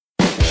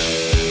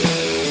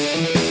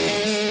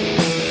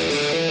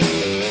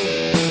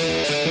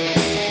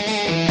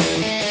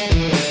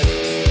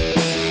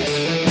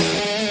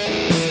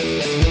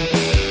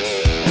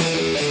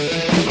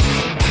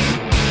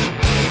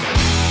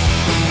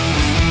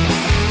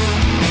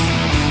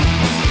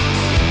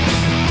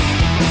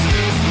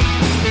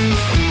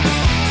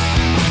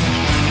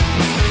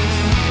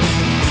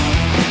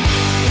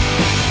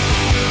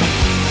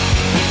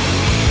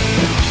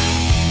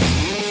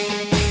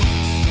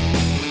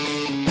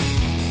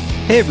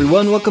Hey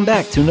everyone, welcome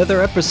back to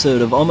another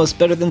episode of Almost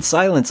Better Than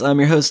Silence. I'm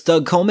your host,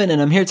 Doug Coleman,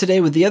 and I'm here today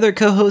with the other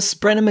co-hosts,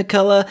 Brennan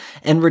McCullough,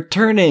 and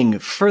returning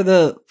for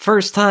the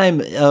first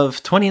time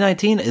of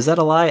 2019. Is that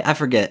a lie? I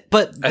forget.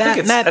 But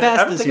Matt Bast I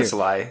don't is think here. it's a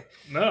lie.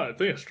 No, I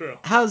think it's true.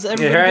 How's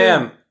everyone Here I doing?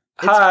 am.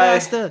 It's Hi.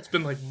 Basta. It's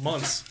been like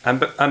months. I'm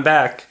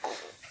back.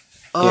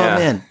 Oh Yeah.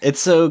 man, it's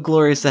so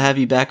glorious to have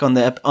you back on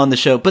the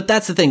show. But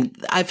that's the thing.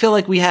 I feel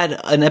like we had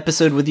an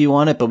episode with you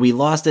on it, but we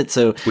lost it,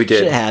 so We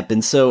did. shit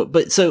happened. So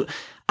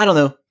I don't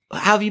know.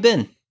 How have you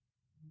been?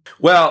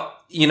 Well,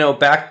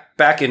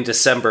 back in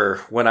December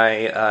when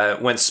I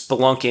went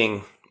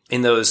spelunking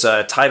in those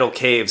tidal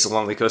caves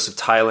along the coast of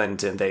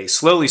Thailand, and they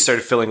slowly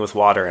started filling with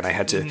water, and I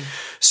had to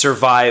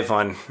survive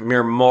on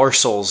mere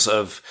morsels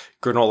of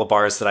granola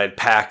bars that I'd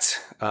packed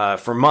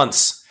for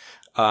months,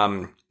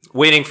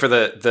 waiting for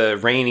the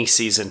rainy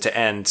season to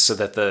end so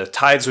that the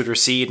tides would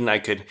recede and I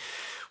could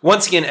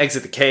once again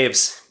exit the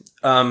caves.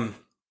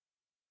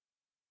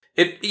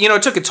 It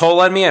took a toll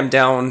on me. I'm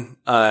down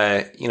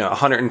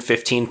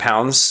 115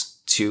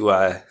 pounds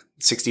to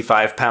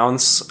 65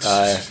 pounds.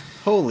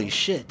 Holy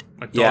shit.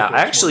 My dog Yeah,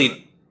 weighs more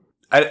than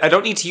I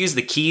don't need to use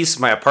the keys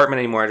to my apartment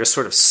anymore. I just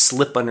sort of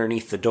slip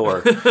underneath the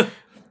door.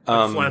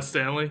 Flat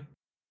Stanley.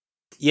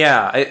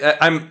 Yeah,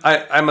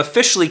 I'm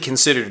officially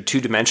considered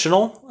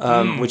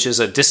two-dimensional, which is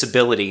a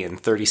disability in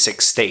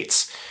 36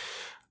 states.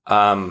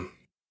 Otherwise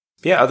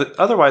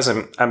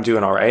I'm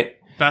doing all right.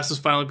 Bass has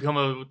finally become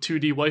a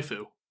 2D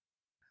waifu.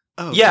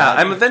 Oh, Yeah, God.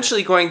 I'm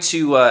eventually going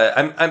to.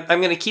 I'm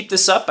going to keep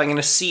this up. I'm going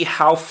to see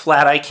how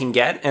flat I can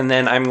get, and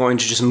then I'm going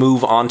to just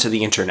move on to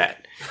the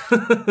internet.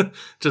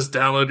 Just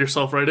download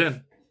yourself right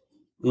in.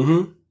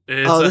 Mm-hmm.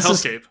 It's Oh, a this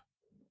is- hellscape.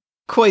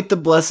 Quite the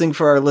blessing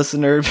for our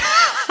listener.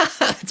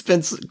 It's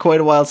been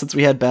quite a while since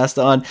we had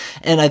Basta on,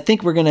 and I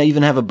think we're going to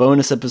even have a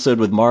bonus episode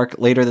with Mark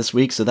later this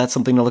week, so that's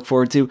something to look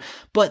forward to.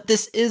 But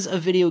this is a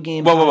video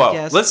game Whoa!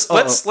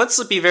 podcast.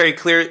 Let's be very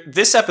clear.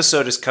 This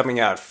episode is coming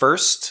out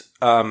first,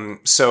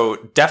 so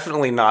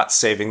definitely not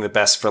saving the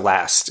best for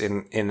last.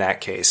 In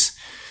that case,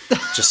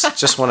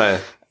 just want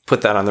to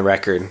put that on the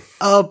record.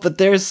 Oh, but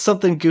there's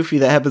something goofy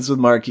that happens with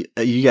Mark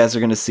you guys are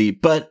going to see.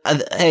 But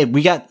hey,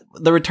 we got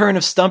the return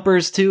of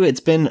Stumpers too. It's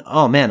been,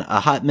 a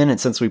hot minute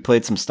since we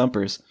played some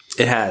Stumpers.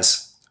 It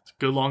has. It's a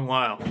good long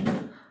while.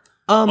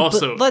 but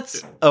Also,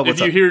 let's. if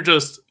you hear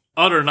just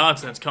utter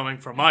nonsense coming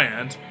from my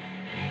end,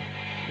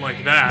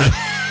 like that,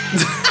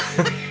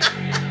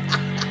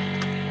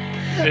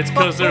 it's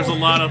because there's a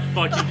lot of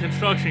fucking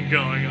construction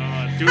going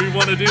on. Do we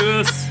want to do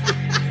this?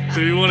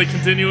 Do we want to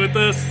continue with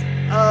this?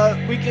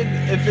 We can,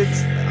 if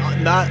it's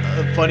not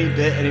a funny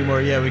bit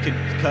anymore, yeah, we could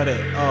cut it.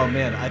 Oh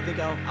man, I think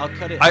I'll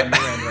cut it on your end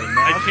right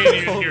now. I can't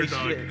even Holy hear,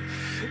 Doug. shit.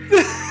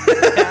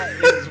 That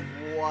is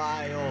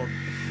wild.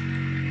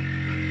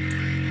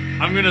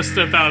 I'm gonna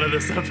step out of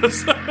this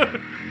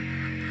episode.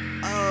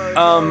 Oh,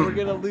 no, we're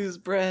gonna lose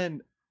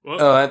Bren.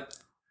 Whoa.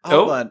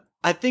 Hold on.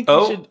 I think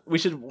we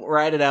should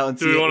ride it out and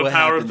Do see we want what to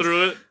power happens.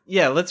 through it?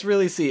 Yeah, let's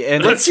really see.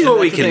 And Let's see what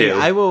we that's the can thing.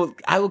 do.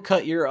 I will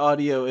cut your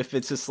audio if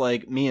it's just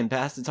like me and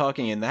Basta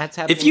talking, and that's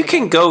happening. If you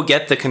can go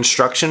get the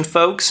construction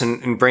folks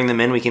and bring them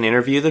in, we can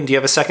interview them. Do you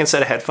have a second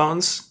set of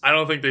headphones? I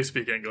don't think they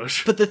speak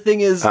English. But the thing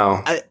is,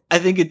 I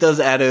think it does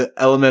add an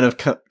element of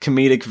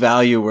comedic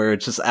value where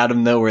it's just out of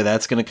nowhere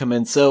that's going to come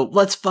in. So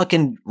let's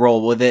fucking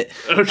roll with it.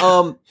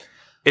 Okay.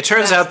 It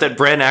turns out that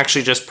Bren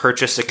actually just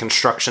purchased a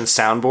construction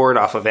soundboard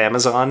off of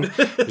Amazon.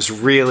 He was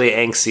really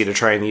angsty to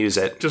try and use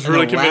it. Just An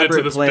really committed to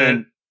elaborate this plan.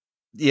 bit.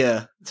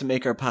 Yeah, to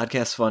make our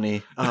podcast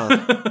funny.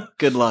 Oh,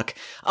 good luck.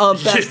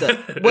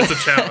 Basta, It's a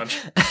challenge.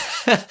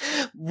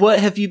 what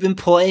have you been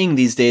playing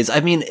these days? I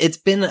mean, it's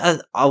been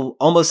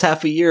almost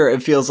half a year,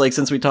 it feels like,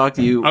 since we talked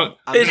to you.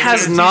 It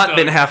has not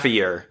been half a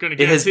year. Gonna It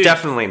has guarantee.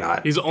 definitely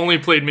not. He's only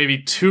played maybe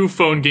 2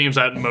 phone games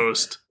at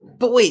most.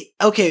 But wait,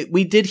 okay,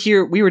 we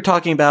were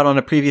talking about on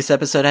a previous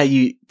episode how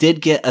you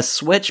did get a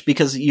Switch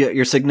because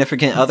your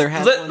significant other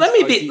has one.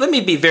 Let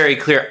me be very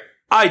clear.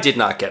 I did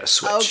not get a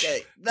Switch.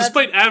 Okay.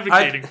 Despite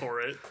advocating for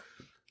it.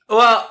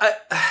 Well,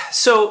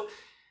 so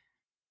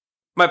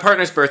my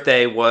partner's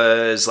birthday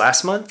was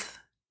last month,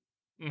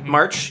 Mhm.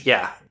 March.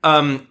 Yeah.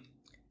 I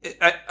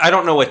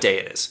don't know what day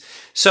it is.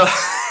 So,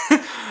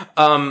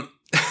 I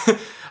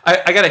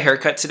got a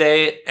haircut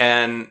today,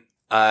 and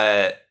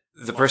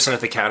the person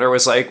at the counter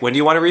was like, "When do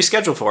you want to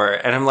reschedule for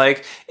it?" And I'm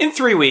like, "In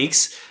 3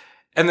 weeks."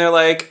 And they're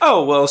like,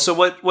 "Oh, well, so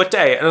what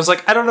day?" And I was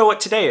like, "I don't know what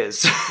today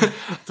is." 3 weeks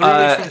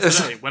from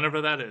today,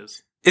 whenever that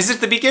is. Is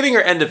it the beginning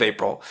or end of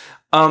April?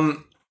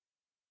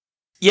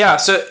 Yeah,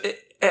 so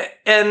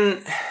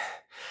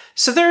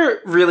they're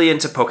really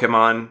into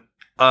Pokemon.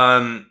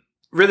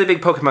 Really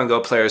big Pokemon Go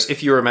players.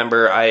 If you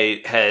remember,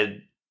 I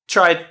had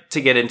tried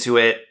to get into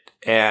it,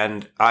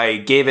 and I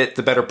gave it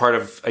the better part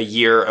of a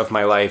year of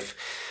my life.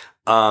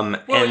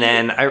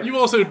 You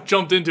also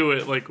jumped into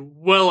it like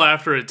well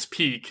after its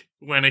peak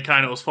when it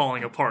kind of was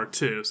falling apart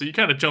too. So you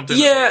kind of jumped in.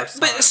 Yeah,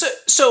 but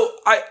so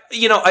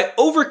I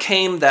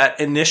overcame that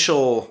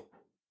initial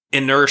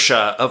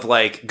inertia of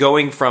like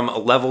going from a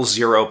level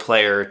 0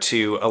 player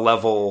to a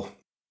level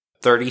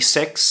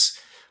 36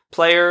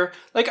 player,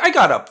 like I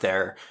got up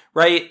there,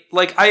 right?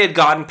 Like I had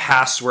gotten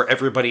past where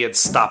everybody had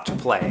stopped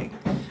playing.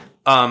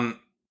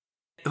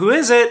 Who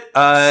is it?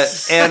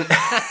 And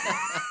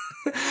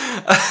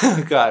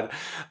oh God.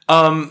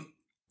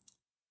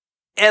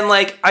 And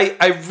like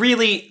I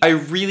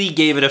really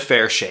gave it a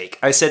fair shake.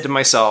 I said to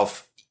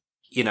myself,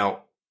 you know,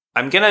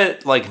 I'm gonna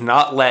like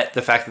not let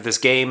the fact that this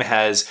game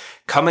has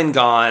come and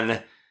gone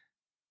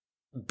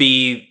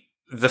be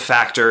the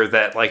factor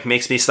that like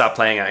makes me stop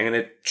playing. I'm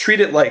gonna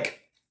treat it like,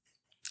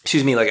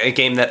 like a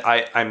game that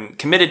I'm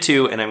committed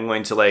to, and I'm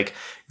going to like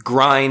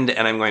grind,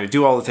 and I'm going to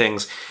do all the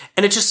things.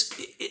 And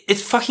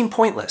it's fucking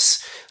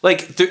pointless.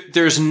 Like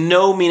there's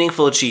no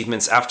meaningful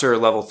achievements after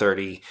level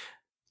 30.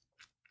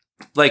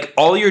 Like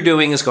all you're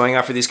doing is going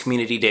after these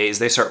community days.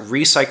 They start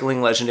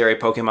recycling legendary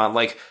Pokemon.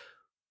 Like,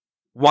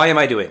 why am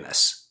I doing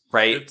this?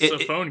 Right?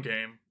 It's a phone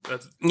game.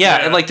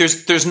 And like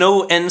there's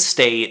no end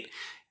state.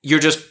 You're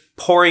just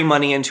pouring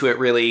money into it.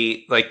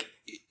 Really, like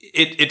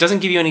it doesn't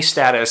give you any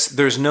status.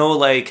 There's no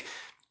like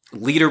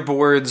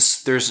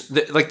leaderboards.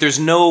 There's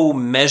no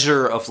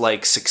measure of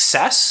like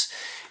success,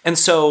 and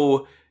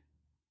so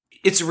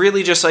it's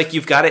really just like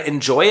you've got to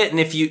enjoy it. And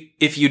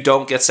if you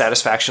don't get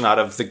satisfaction out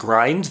of the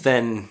grind,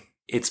 then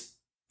it's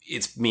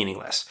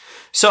meaningless.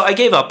 So I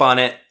gave up on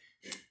it.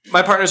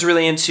 My partner's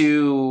really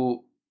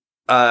into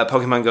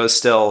Pokemon Go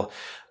still.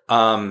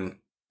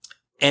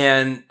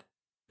 And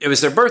it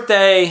was their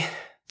birthday.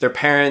 Their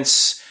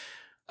parents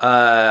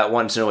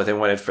wanted to know what they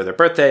wanted for their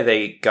birthday.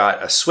 They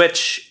got a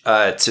Switch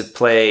to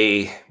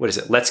play, what is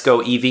it? Let's Go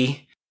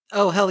Eevee.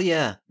 Oh, hell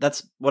yeah.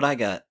 That's what I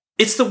got.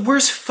 It's the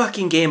worst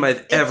fucking game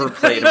I've ever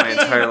played in my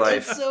entire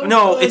life.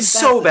 It's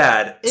so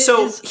bad.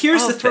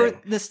 Here's the thing.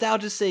 For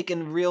nostalgia's sake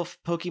and real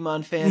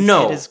Pokemon fans,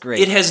 it is great.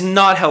 It has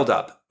not held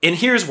up. And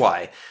here's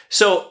why.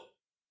 So,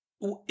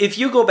 if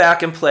you go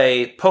back and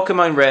play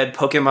Pokemon Red,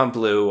 Pokemon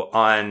Blue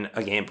on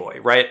a Game Boy,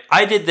 right?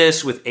 I did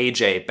this with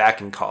AJ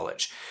back in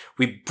college.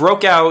 We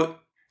broke out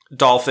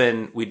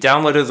Dolphin, we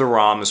downloaded the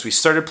ROMs, we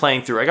started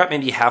playing through. I got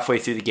maybe halfway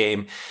through the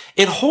game.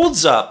 It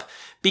holds up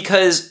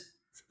because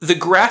the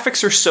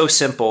graphics are so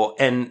simple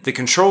and the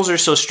controls are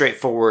so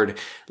straightforward.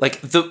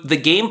 Like the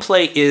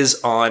gameplay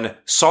is on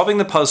solving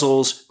the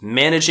puzzles,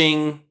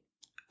 managing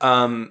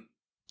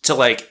to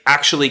like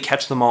actually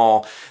catch them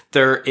all.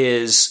 There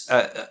is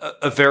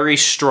a very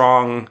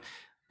strong,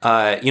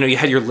 you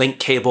had your link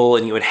cable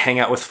and you would hang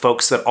out with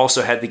folks that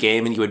also had the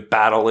game and you would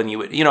battle and you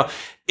would,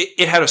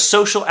 it had a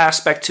social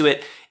aspect to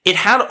it. It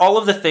had all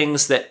of the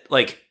things that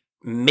like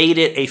made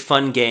it a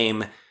fun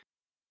game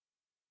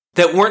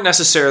that weren't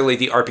necessarily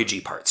the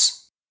RPG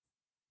parts.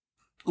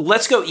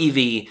 Let's Go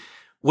Eevee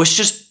was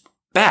just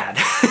bad.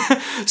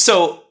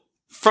 So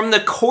from the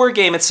core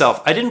game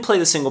itself, I didn't play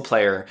the single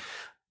player,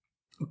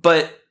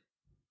 but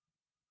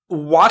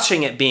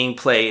watching it being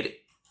played,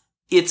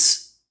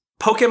 it's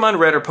Pokemon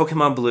Red or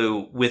Pokemon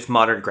Blue with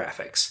modern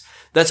graphics.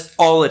 That's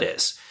all it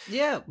is.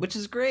 Yeah, which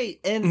is great.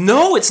 And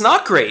no, it's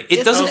not great.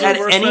 It doesn't add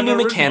any new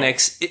original.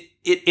 mechanics.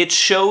 It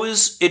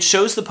shows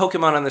the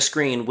Pokemon on the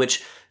screen,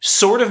 which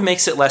sort of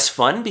makes it less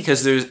fun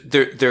because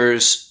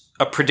there's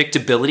a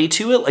predictability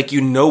to it. Like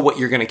you know what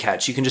you're going to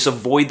catch. You can just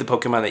avoid the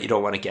Pokemon that you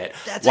don't want to get.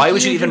 Why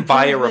would you even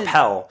buy a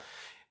repel?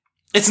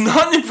 It's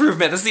not an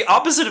improvement. That's the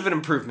opposite of an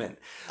improvement.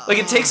 Like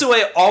it takes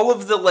away all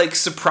of the like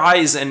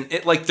surprise and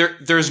it like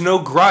there's no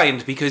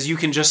grind because you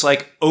can just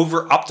like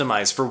over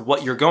optimize for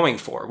what you're going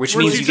for, which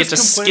means you get to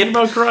skip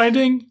about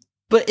grinding.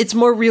 But it's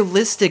more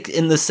realistic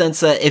in the sense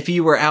that if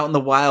you were out in the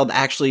wild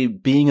actually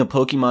being a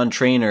Pokemon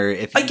trainer,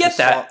 if you I get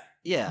that.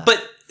 Yeah.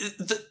 But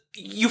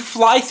you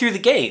fly through the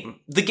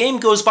game. The game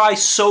goes by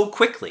so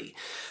quickly.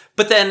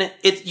 But then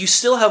you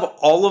still have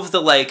all of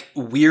the like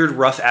weird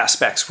rough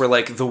aspects where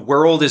like the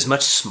world is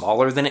much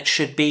smaller than it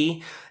should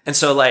be. And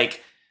so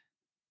like,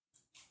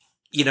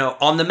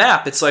 on the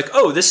map, it's like,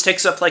 oh, this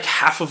takes up like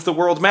half of the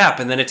world map.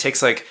 And then it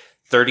takes like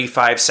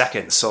 35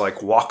 seconds. So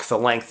like walk the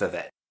length of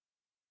it.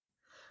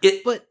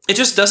 It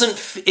just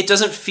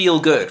doesn't feel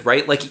good,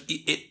 right? Like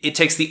it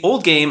takes the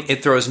old game,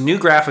 it throws new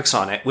graphics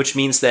on it, which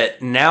means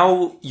that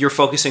now you're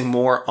focusing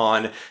more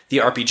on the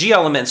RPG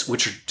elements,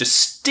 which are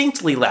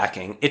distinctly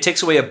lacking. It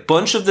takes away a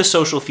bunch of the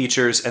social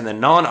features and the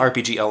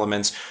non-RPG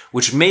elements,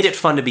 which made it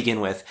fun to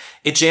begin with.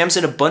 It jams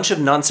in a bunch of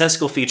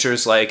nonsensical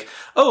features like,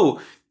 oh,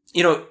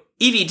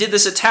 Eevee did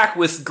this attack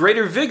with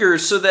greater vigor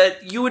so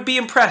that you would be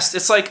impressed.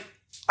 It's like,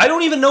 I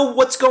don't even know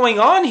what's going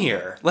on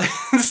here. Like,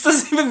 this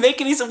doesn't even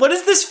make any sense. What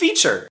is this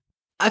feature?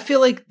 I feel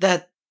like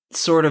that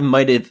sort of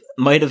might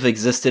have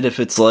existed if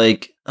it's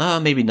like,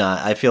 maybe not.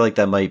 I feel like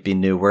that might be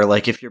new, where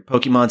like if your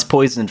Pokemon's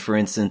poisoned, for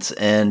instance,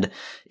 and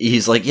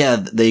he's like, yeah,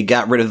 they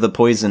got rid of the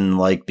poison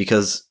like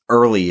because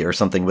early or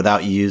something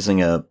without you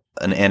using an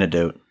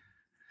antidote.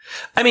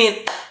 I mean,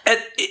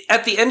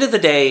 at the end of the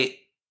day,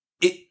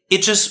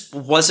 it just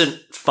wasn't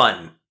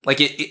fun. Like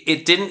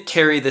it didn't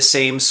carry the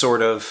same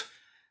sort of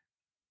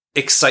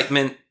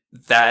excitement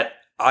that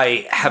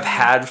I have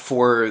had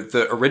for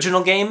the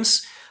original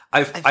games.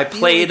 I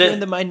played like you're in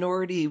the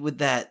minority with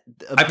that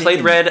opinion. I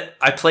played Red,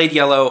 I played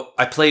Yellow,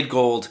 I played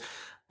Gold.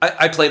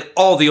 I played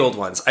all the old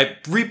ones. I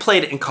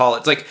replayed it in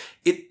college. Like,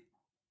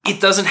 it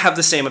doesn't have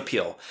the same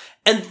appeal.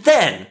 And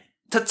then,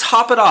 to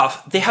top it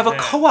off, they have a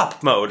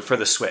co-op mode for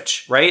the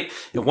Switch, right?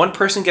 And one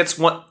person gets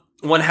one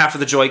half of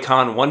the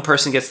Joy-Con, one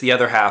person gets the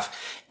other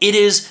half. It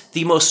is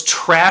the most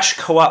trash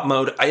co-op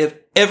mode I have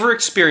ever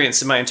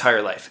experienced in my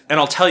entire life. And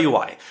I'll tell you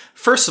why.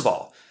 First of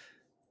all,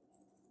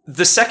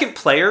 the second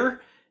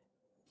player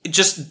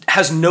just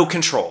has no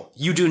control.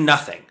 You do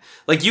nothing.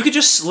 Like, you could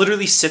just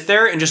literally sit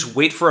there and just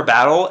wait for a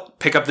battle,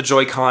 pick up the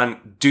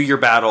Joy-Con, do your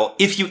battle.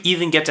 If you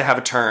even get to have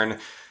a turn,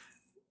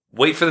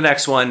 wait for the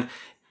next one.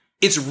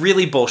 It's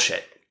really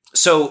bullshit.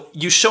 So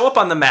you show up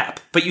on the map,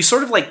 but you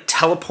sort of like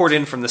teleport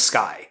in from the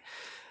sky.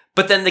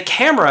 But then the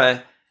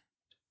camera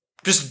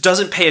just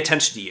doesn't pay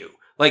attention to you.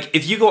 Like,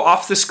 if you go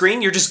off the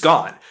screen, you're just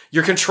gone.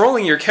 You're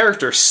controlling your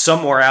character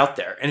somewhere out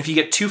there. And if you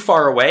get too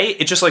far away,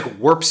 it just like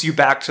warps you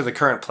back to the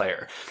current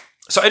player.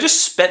 So I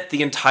just spent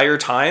the entire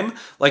time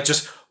like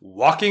just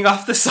walking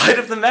off the side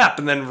of the map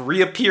and then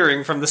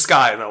reappearing from the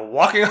sky, and then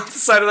walking off the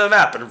side of the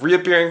map and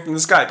reappearing from the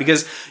sky,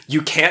 because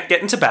you can't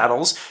get into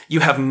battles.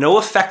 You have no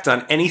effect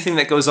on anything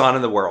that goes on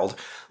in the world.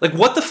 Like,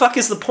 what the fuck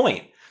is the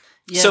point?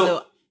 Yeah,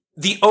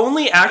 the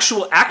only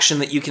actual action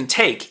that you can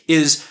take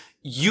is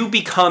you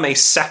become a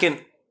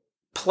second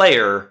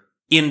player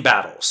in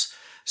battles.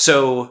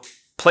 So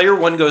player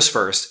 1 goes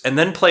first, and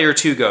then player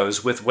 2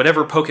 goes with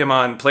whatever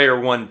Pokemon player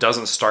 1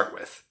 doesn't start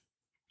with.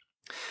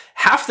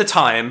 Half the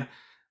time,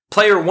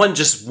 player 1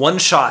 just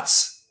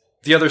one-shots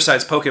the other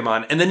side's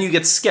Pokemon, and then you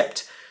get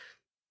skipped.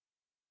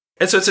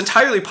 And so it's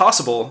entirely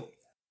possible,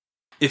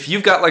 if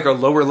you've got like a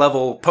lower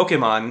level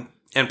Pokemon,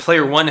 and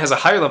player 1 has a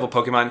higher level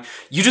Pokemon,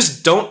 you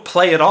just don't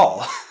play at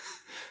all.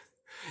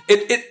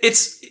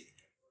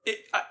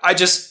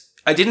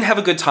 I didn't have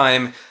a good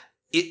time.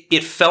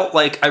 It felt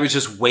like I was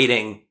just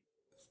waiting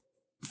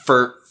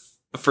for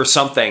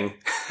something.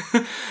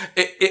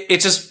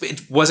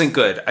 It wasn't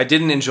good. I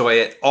didn't enjoy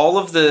it.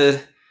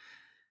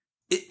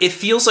 It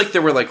feels like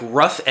there were like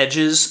rough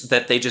edges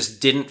that they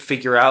just didn't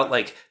figure out.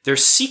 Like,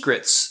 there's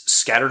secrets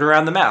scattered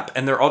around the map,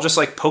 and they're all just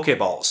like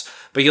Pokeballs.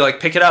 But you like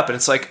pick it up and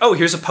it's like, oh,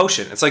 here's a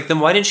potion. It's like, then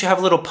why didn't you have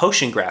a little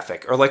potion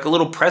graphic or like a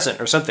little present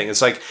or something?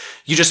 It's like,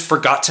 you just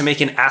forgot to make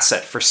an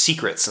asset for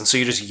secrets, and so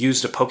you just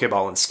used a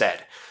Pokeball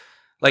instead.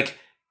 Like,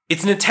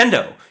 it's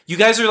Nintendo. You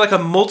guys are like a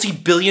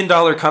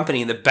multi-billion-dollar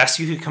company, and the best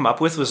you could come up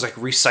with was like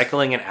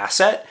recycling an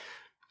asset.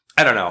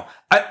 I don't know.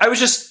 I was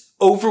just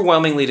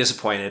overwhelmingly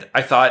disappointed.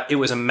 I thought it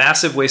was a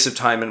massive waste of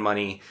time and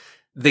money.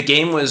 The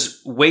game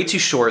was way too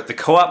short. The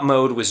co-op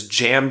mode was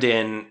jammed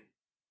in.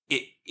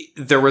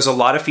 There was a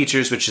lot of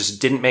features which just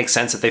didn't make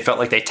sense that they felt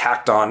like they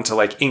tacked on to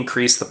like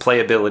increase the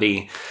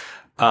playability.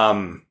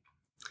 The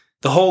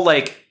whole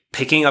like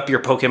picking up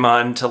your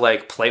Pokemon to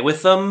like play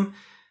with them.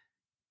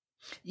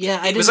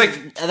 Yeah, it was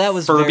like that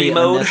was Furby very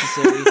mode.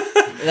 Unnecessary.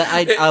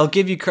 I'll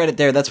give you credit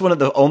there. That's one of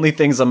the only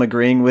things I'm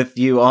agreeing with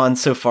you on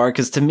so far,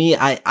 because to me,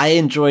 I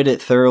enjoyed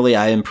it thoroughly.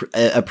 I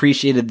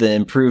appreciated the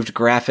improved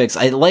graphics.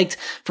 I liked,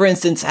 for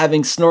instance,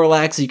 having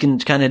Snorlax. You can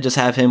kind of just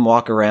have him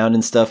walk around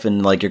and stuff,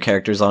 and like your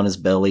character's on his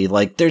belly.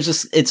 Like, there's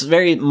just, it's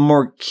very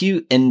more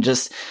cute and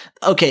just,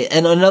 okay.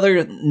 And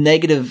another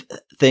negative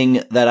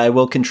thing that I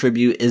will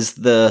contribute is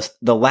the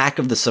lack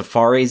of the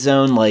Safari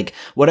Zone. Like,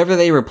 whatever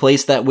they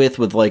replaced that with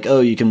like,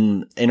 oh, you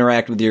can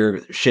interact with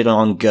your shit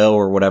on Go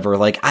or whatever.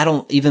 Like, I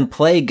don't even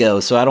play Go,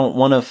 so I don't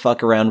want to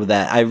fuck around with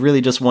that. I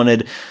really just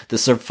wanted the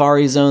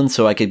Safari Zone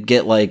so I could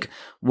get like,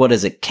 what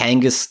is it,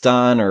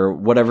 Kangaskhan or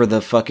whatever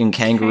the fucking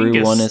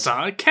kangaroo one is.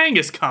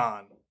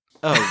 Kangaskhan.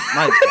 Oh,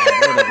 my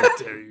bad.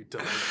 Whatever. Dare you,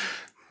 Doug.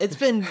 It's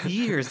been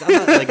years. I'm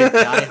not like a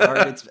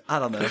diehard. I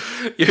don't know.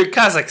 You're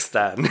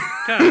Kazakhstan.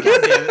 God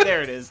damn it,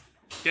 there it is.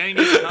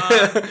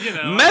 Kangaskhan, you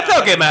know. My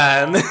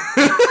Pokemon.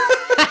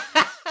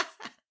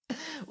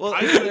 Well,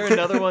 is there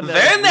another one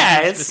that's very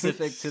nice,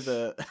 specific to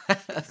the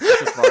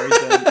Safari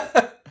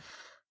Zone?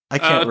 I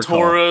can't recall.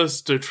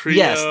 Tauros, Dotrio,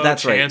 yes,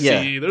 that's Chansey,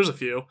 right. Yeah. There's a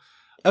few.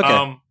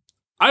 Okay.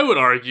 I would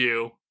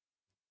argue.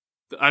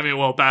 I mean,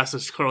 well, Bass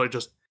is clearly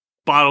just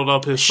bottled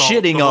up his salt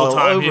shitting the whole all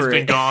time over he's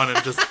been it. gone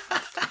and just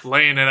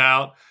laying it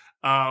out.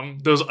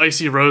 Those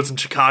icy roads in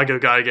Chicago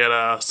gotta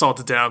get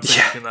salted down so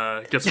you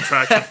can get some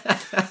traction.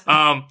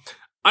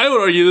 I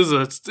would argue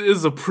this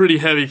is a pretty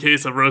heavy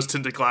case of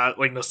rose-tinted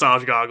like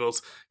nostalgia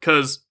goggles,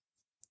 because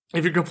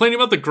if you're complaining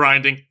about the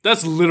grinding,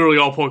 that's literally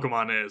all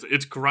Pokemon is.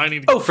 It's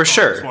grinding to get for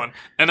sure. this one,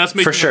 and that's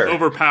making it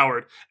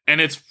overpowered.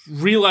 And it's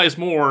realized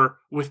more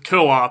with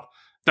co-op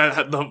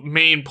that the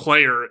main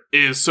player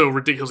is so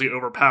ridiculously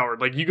overpowered.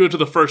 Like, you go to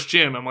the first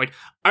gym, I'm like,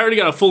 I already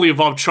got a fully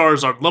evolved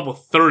Charizard level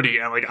 30,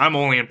 and like, I'm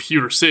only in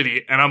Pewter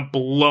City, and I'm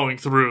blowing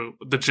through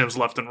the gyms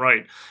left and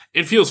right.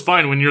 It feels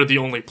fine when you're the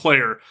only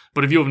player,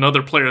 but if you have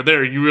another player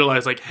there, you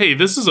realize like, hey,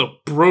 this is a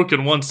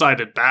broken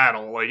one-sided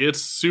battle. Like,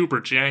 it's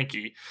super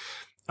janky.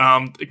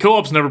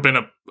 Co-op's never been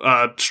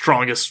a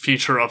strongest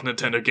feature of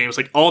Nintendo games.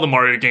 Like, all the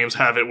Mario games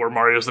have it where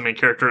Mario's the main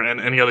character,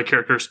 and any other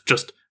characters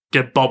just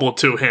get bubbled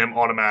to him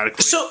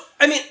automatically. So,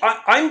 I mean,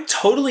 I'm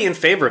totally in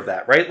favor of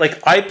that, right?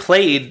 Like, I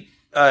played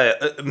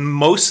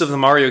most of the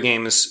Mario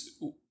games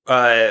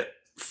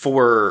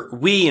for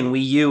Wii and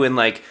Wii U, and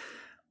like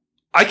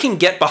I can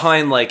get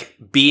behind like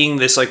being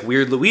this like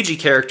weird Luigi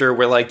character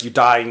where like you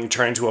die and you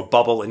turn into a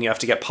bubble and you have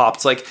to get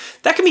popped. Like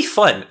that can be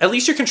fun. At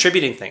least you're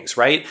contributing things,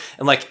 right?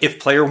 And like if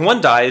player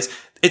 1 dies,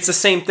 it's the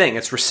same thing.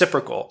 It's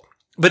reciprocal.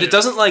 But it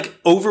doesn't like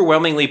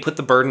overwhelmingly put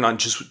the burden on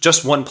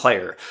just one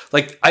player.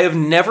 Like I have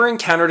never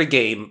encountered a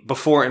game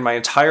before in my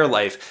entire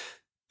life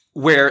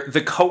where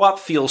the co-op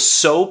feels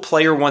so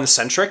player 1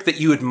 centric that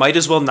you might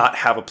as well not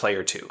have a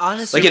player 2.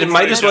 Honestly, like it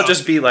might as well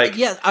just be like,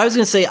 yeah, I was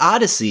gonna say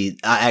Odyssey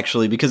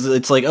actually, because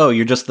it's like, oh,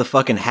 you're just the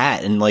fucking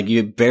hat and like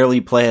you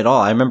barely play at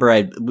all. I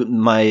remember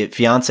my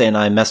fiance and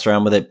I messed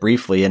around with it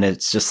briefly, and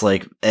it's just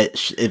like it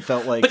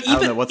felt like. But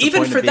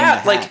even for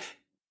that, like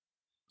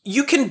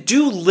you can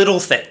do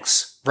little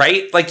things.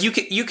 Right? Like you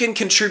can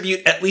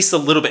contribute at least a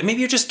little bit. Maybe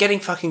you're just getting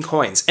fucking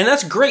coins. And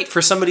that's great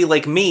for somebody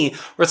like me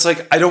where it's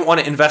like, I don't want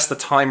to invest the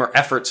time or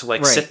effort to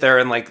like sit there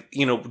and like,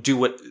 you know,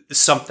 do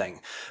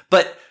something.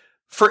 But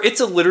for it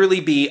to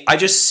literally be, I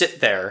just sit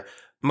there,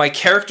 my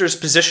character's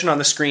position on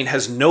the screen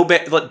has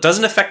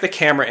doesn't affect the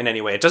camera in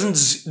any way. It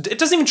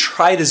doesn't even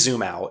try to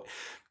zoom out.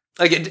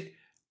 Like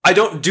I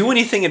don't do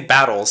anything in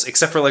battles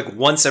except for like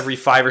once every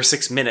 5 or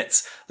 6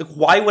 minutes. Like,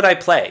 why would I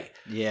play?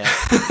 Yeah.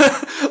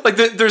 Like,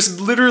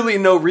 there's literally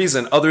no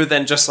reason other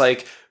than just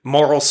like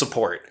moral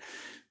support.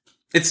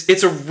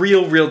 It's a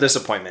real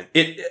disappointment.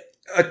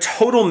 A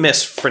total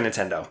miss for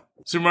Nintendo.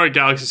 Super Mario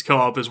Galaxy's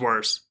co-op is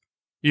worse.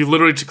 You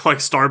literally just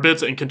collect star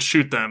bits and can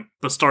shoot them,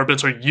 but star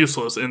bits are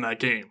useless in that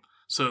game.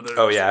 So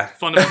there's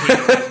fundamentally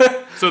no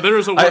reason. So there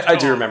is a worse I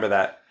do remember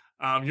that.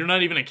 You're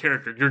not even a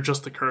character. You're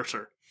just the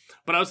cursor.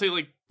 But I would say,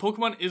 like,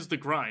 Pokemon is the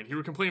grind. You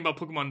were complaining about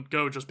Pokemon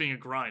Go just being a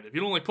grind. If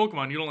you don't like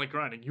Pokemon, you don't like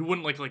grinding. You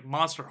wouldn't like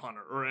Monster Hunter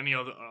or any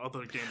other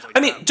games like that. I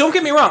mean, don't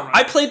get me wrong.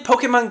 I played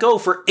Pokemon Go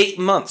for 8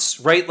 months,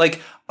 right?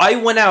 Like, I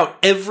went out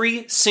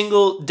every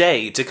single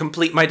day to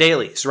complete my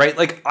dailies, right?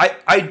 Like,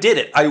 I did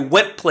it.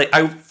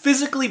 I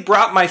physically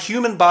brought my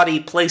human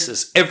body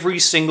places every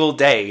single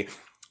day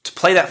to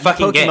play that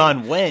fucking game.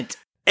 Pokemon went.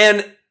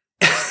 And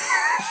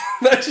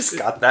I just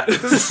got that.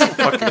 This is so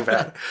fucking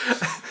bad.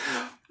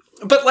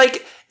 But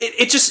like,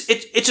 it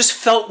just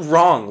felt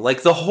wrong.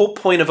 Like the whole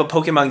point of a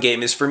Pokemon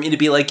game is for me to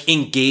be like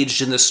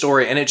engaged in the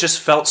story, and it just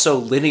felt so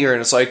linear.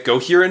 And it's like, go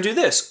here and do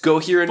this, go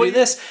here and do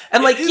this.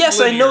 And like, yes,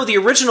 linear. I know the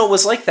original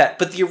was like that,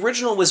 but the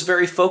original was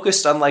very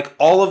focused on like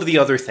all of the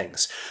other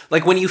things.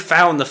 Like when you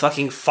found the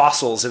fucking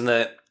fossils in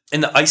the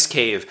ice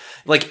cave,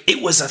 like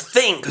it was a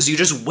thing because you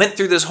just went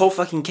through this whole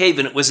fucking cave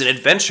and it was an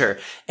adventure.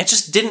 It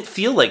just didn't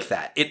feel like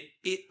that.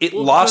 It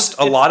lost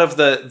a lot of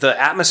the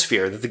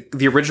atmosphere that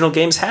the original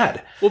games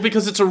had. Well,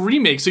 because it's a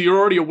remake, so you're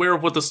already aware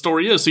of what the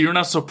story is, so you're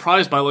not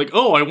surprised by like,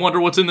 oh, I wonder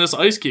what's in this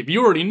ice cave.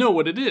 You already know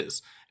what it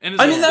is. And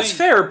I mean, that's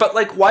fair, but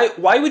like,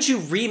 why would you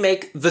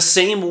remake the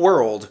same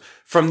world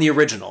from the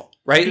original,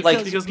 right?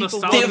 Because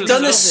they have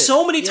done this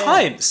so many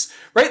times,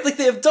 right? Like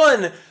they have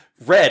done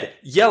Red,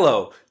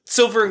 Yellow,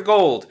 Silver and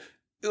Gold.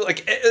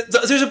 Like,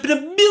 there's been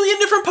a million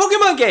different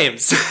Pokemon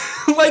games.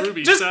 Like,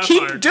 Ruby, just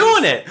Sapphire, keep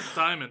doing it.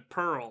 Diamond,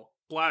 Pearl,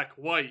 Black,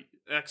 White,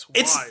 X, Y.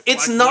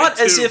 It's not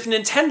as if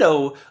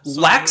Nintendo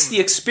lacks the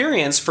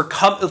experience for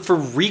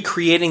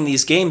recreating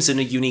these games in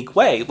a unique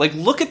way. Like,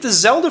 look at the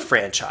Zelda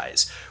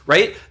franchise,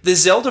 right? The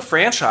Zelda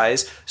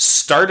franchise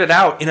started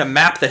out in a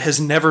map that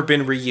has never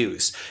been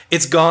reused.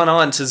 It's gone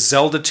on to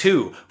Zelda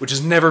 2, which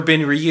has never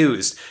been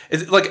reused.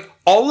 Like,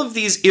 all of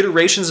these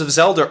iterations of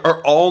Zelda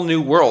are all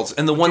new worlds,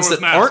 and the ones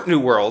that aren't new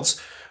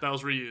worlds... That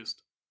was reused.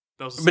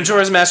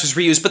 Majora's Mask was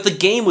reused, but the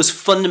game was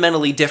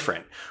fundamentally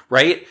different,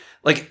 right?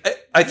 Like,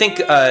 I think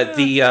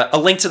A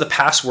Link to the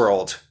Past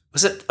world,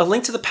 was it A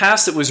Link to the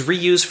Past that was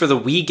reused for the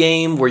Wii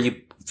game where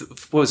you,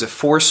 what was it,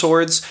 Four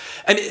Swords?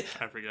 I mean,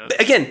 I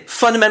forget. Again,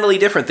 fundamentally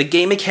different. The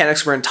game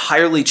mechanics were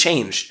entirely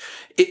changed.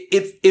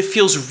 It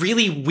feels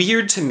really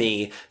weird to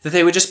me that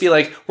they would just be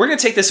like, we're going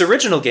to take this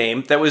original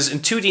game that was in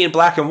 2D in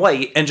black and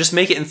white and just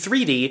make it in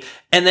 3D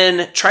and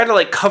then try to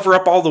like cover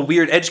up all the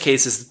weird edge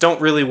cases that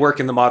don't really work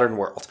in the modern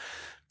world.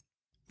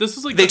 This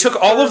is like they took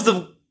all of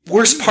the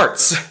worst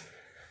parts.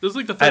 This is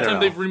like the third time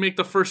they've remade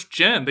the first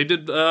gen. They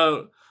did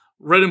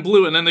Red and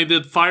Blue, and then they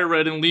did Fire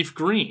Red and Leaf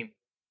Green.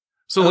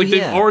 So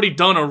they've already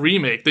done a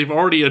remake. They've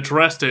already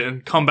addressed it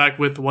and come back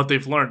with what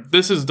they've learned.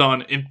 This is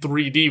done in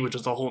 3D, which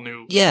is a whole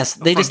new. Yes,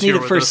 they just need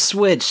it for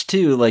Switch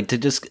too, like to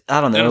just I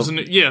don't know.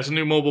 It's a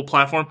new mobile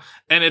platform,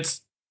 and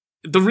it's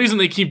the reason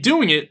they keep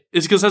doing it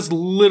is because that's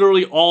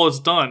literally all it's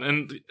done,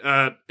 and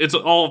it's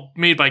all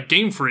made by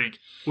Game Freak,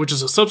 which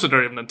is a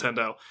subsidiary of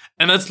Nintendo.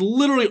 And that's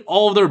literally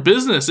all of their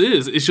business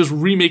is. It's just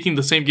remaking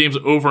the same games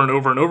over and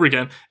over and over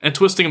again and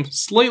twisting them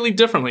slightly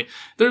differently.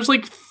 There's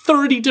like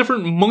 30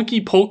 different monkey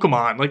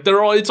Pokemon. Like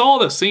it's all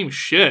the same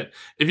shit.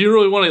 If you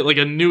really want like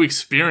a new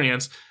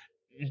experience,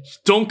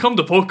 don't come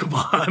to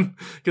Pokemon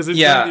because it's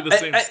gonna be the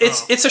same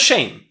stuff. It's a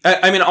shame.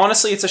 I mean,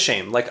 honestly, it's a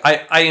shame. Like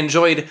I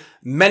enjoyed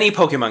many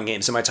Pokemon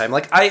games in my time.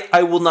 Like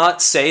I will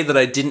not say that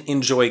I didn't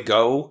enjoy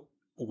Go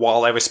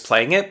while I was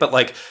playing it, but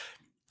like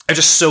I'm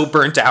just so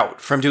burnt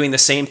out from doing the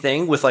same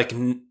thing with like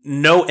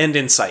no end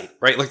in sight,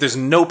 right? Like there's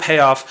no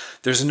payoff.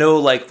 There's no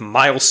like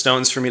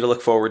milestones for me to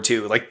look forward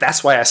to. Like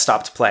that's why I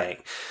stopped playing.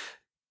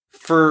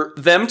 For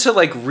them to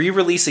like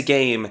re-release a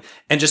game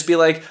and just be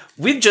like,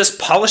 we've just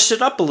polished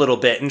it up a little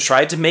bit and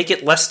tried to make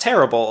it less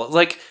terrible.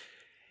 Like,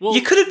 well,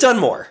 you could have done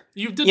more.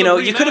 You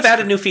could have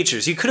added new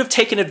features. You could have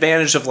taken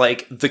advantage of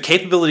like the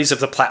capabilities of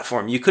the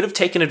platform. You could have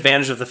taken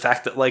advantage of the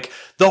fact that like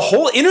the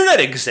whole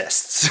internet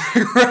exists,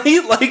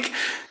 right? Like,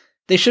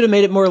 they should have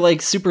made it more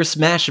like Super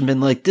Smash and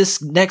been like,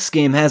 this next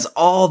game has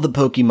all the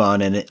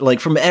Pokemon in it, like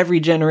from every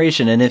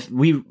generation. And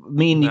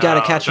you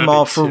gotta catch them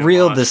all for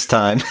real this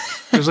time.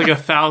 There's like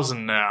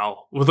 1,000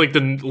 now. With like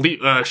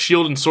the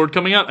Shield and Sword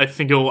coming out, I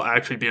think it will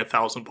actually be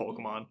 1,000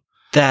 Pokemon.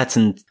 That's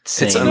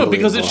insane. No,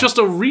 because it's just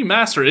a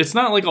remaster. It's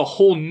not like a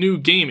whole new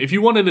game. If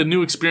you wanted a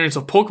new experience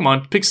of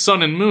Pokemon, pick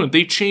Sun and Moon.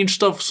 They changed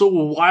stuff so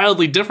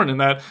wildly different in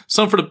that.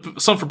 Some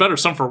for better,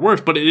 some for worse.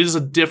 But it is a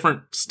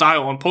different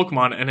style on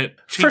Pokemon, and it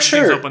changes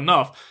things up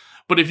enough.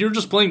 But if you're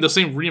just playing the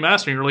same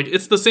remaster, and you're like,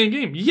 it's the same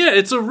game. Yeah,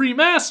 it's a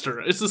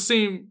remaster. It's the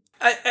same.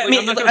 I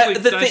mean,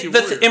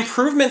 the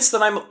improvements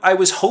that I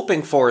was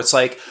hoping for. It's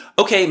like,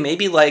 okay,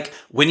 maybe like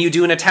when you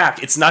do an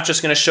attack, it's not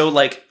just going to show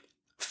like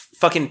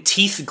fucking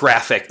teeth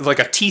graphic, like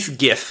a teeth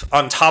gif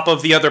on top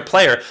of the other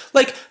player.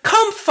 Like,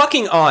 come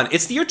fucking on.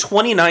 It's the year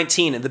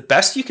 2019, and the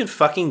best you can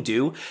fucking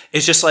do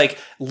is just like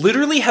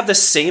literally have the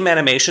same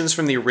animations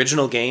from the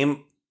original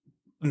game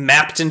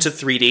mapped into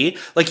 3D.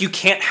 Like, you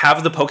can't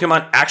have the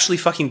Pokemon actually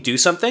fucking do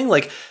something.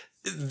 Like,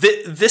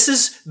 this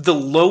is the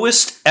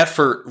lowest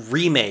effort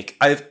remake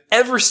I've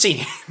ever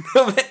seen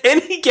of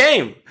any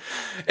game.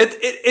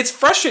 It's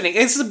frustrating.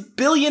 It's a $1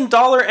 billion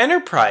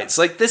enterprise.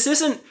 Like, this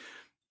isn't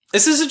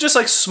just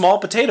like small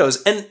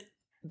potatoes. And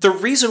the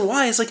reason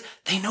why is like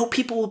they know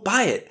people will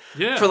buy it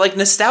for like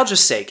nostalgia's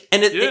sake.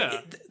 And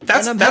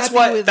that's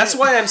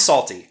why I'm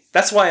salty.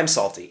 That's why I'm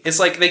salty. It's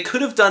like they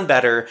could have done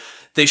better.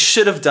 They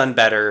should have done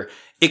better.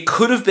 It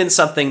could have been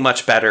something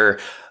much better,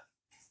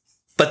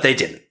 but they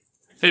didn't.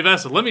 Hey,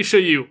 Vasa, let me show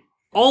you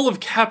all of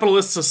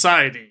capitalist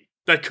society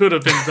that could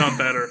have been done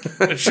better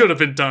and should have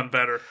been done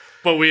better,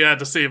 but we had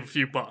to save a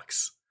few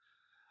bucks.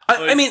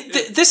 I mean,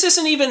 this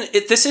isn't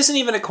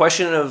even a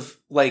question of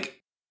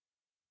like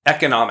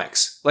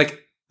economics. Like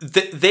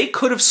they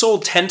could have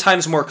sold 10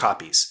 times more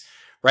copies,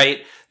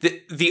 right?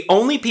 The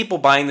only people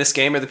buying this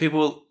game are the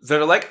people that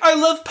are like, I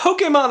love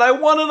Pokemon, I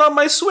want it on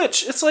my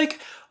Switch. It's like,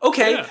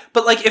 okay,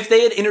 but like if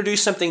they had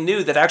introduced something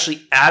new that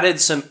actually added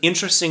some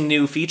interesting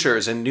new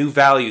features and new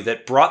value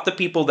that brought the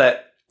people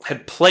that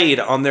had played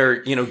on their,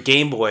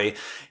 Game Boy,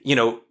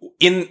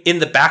 in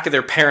the back of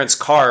their parents'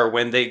 car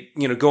when they,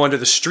 go under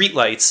the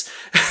streetlights,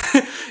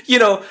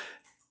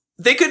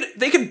 they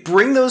could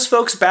bring those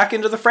folks back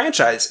into the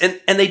franchise.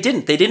 And they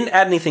didn't. They didn't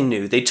add anything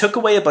new. They took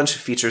away a bunch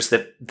of features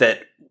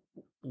that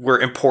were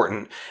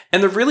important.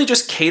 And they're really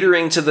just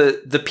catering to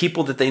the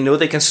people that they know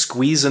they can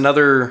squeeze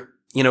another,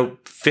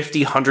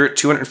 50, 100,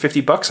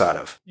 $250 out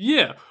of.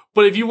 Yeah.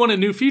 But if you wanted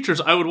new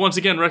features, I would once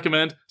again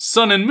recommend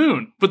Sun and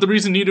Moon. But the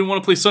reason you didn't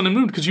want to play Sun and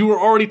Moon because you were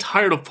already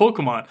tired of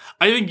Pokemon.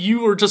 I think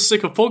you were just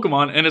sick of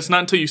Pokemon, and it's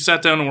not until you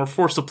sat down and were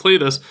forced to play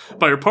this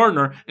by your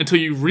partner until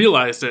you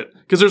realized it.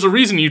 Because there's a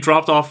reason you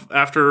dropped off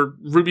after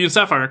Ruby and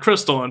Sapphire and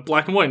Crystal and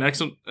Black and White and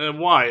X and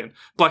Y and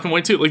Black and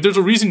White 2. Like, there's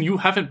a reason you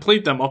haven't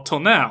played them up till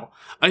now.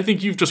 I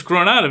think you've just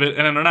grown out of it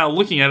and are now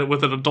looking at it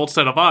with an adult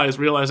set of eyes,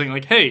 realizing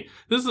like, hey,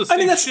 this is the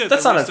same shit.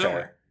 That's not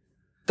unfair.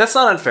 That's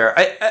not unfair.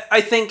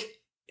 I think...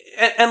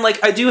 And like,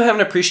 I do have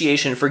an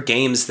appreciation for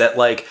games that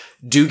like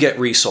do get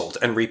resold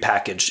and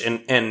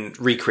repackaged and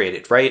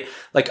recreated, right?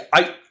 Like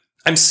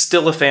I'm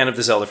still a fan of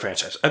the Zelda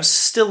franchise. I'm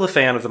still a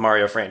fan of the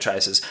Mario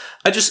franchises.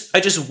 I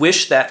just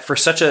wish that for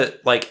such a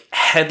like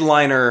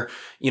headliner,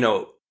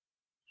 the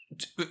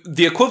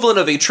equivalent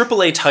of a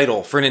AAA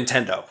title for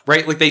Nintendo,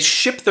 right? Like they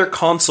ship their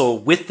console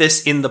with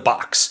this in the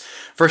box.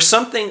 For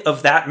something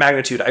of that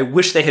magnitude, I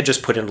wish they had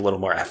just put in a little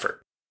more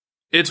effort.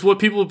 It's what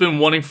people have been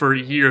wanting for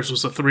years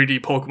was a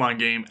 3D Pokemon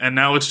game, and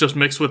now it's just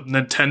mixed with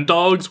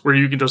Nintendogs where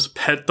you can just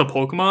pet the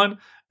Pokemon,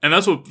 and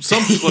that's what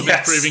some people have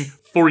been craving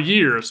for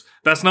years.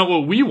 That's not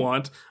what we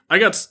want. I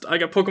got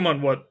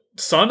Pokemon,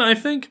 Sun, I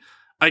think?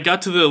 I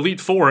got to the Elite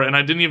Four, and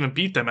I didn't even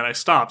beat them, and I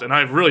stopped, and I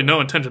have really no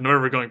intention of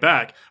ever going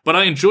back, but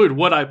I enjoyed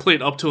what I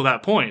played up till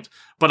that point.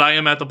 But I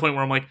am at the point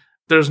where I'm like,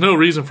 there's no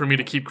reason for me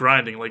to keep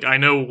grinding. Like, I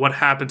know what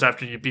happens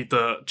after you beat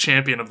the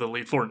champion of the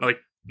Elite Four. Like,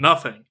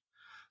 nothing.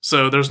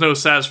 So there's no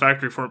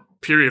satisfactory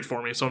period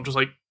for me. So I'm just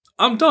like,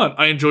 I'm done.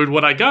 I enjoyed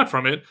what I got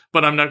from it,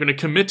 but I'm not going to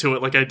commit to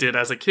it like I did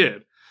as a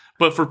kid.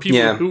 But for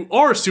people who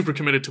are super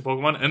committed to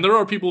Pokemon, and there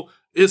are people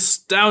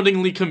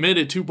astoundingly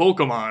committed to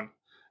Pokemon,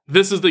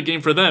 this is the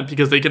game for them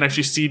because they can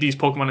actually see these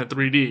Pokemon in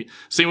 3D.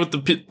 Same with the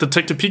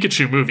Detective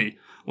Pikachu movie.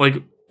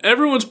 Like,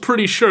 everyone's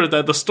pretty sure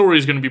that the story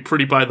is going to be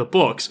pretty by the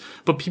books,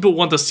 but people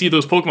want to see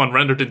those Pokemon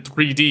rendered in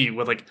 3D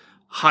with like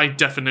high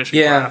definition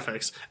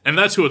graphics. And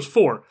that's who it's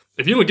for.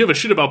 If you don't give a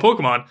shit about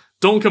Pokemon,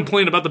 don't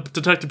complain about the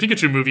Detective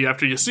Pikachu movie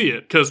after you see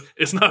it, because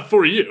it's not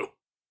for you.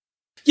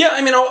 Yeah,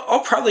 I mean,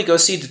 I'll probably go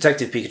see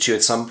Detective Pikachu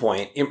at some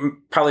point.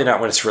 Probably not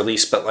when it's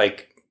released, but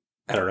like,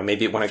 I don't know,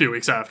 maybe when a few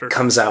weeks after it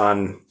comes out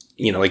on,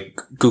 like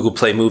Google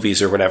Play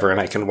Movies or whatever, and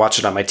I can watch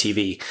it on my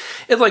TV.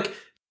 It like,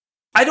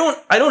 I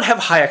don't have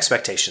high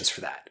expectations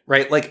for that,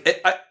 right?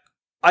 Like,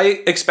 I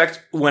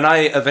expect when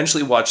I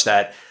eventually watch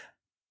that,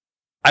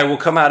 I will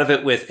come out of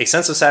it with a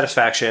sense of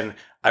satisfaction.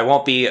 I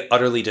won't be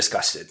utterly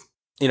disgusted.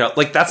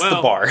 Like that's the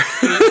bar.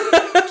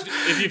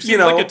 If you've seen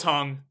Lick a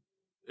Tongue,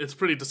 it's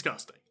pretty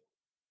disgusting.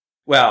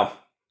 Well,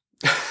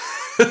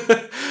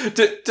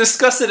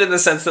 disgusted in the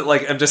sense that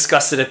like I'm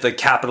disgusted at the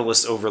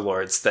capitalist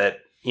overlords that,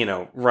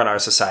 run our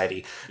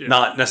society,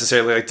 not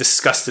necessarily like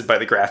disgusted by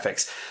the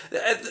graphics.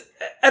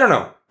 I don't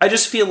know. I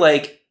just feel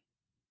like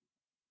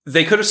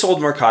they could have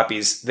sold more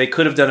copies. They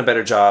could have done a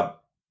better job,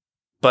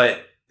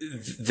 but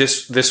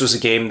this was a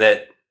game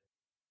that,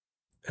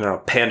 I don't know,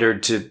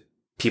 pandered to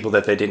people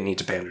that they didn't need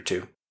to pander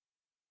to.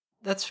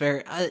 That's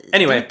fair.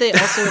 Anyway, they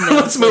also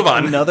let's move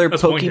on. Another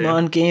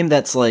Pokemon game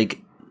that's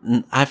like,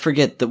 I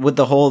forget, with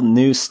the whole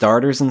new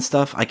starters and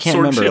stuff. I can't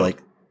remember.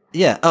 Like,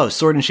 yeah. Oh,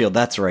 Sword and Shield.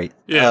 That's right.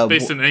 Yeah,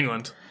 based in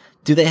England.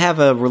 Do they have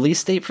a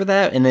release date for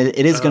that? And it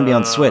is going to be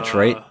on Switch,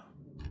 right?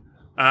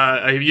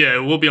 Yeah,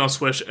 it will be on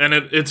Switch, and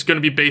it's going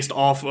to be based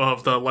off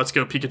of the Let's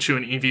Go Pikachu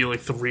and Eevee like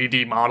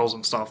 3D models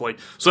and stuff. Like,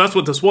 so that's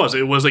what this was.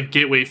 It was a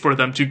gateway for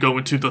them to go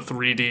into the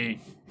 3D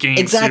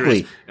game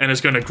series, and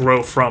it's going to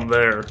grow from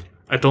there.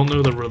 I don't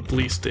know the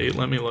release date.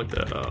 Let me look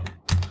that up.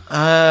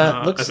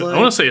 I want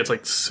to say it's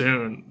like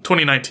soon,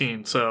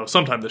 2019. So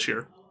sometime this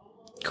year.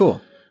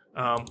 Cool.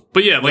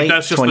 But yeah, like late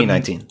that's just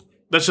 2019.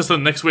 That's just the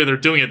next way they're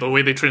doing it. The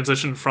way they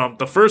transitioned from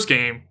the first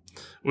game,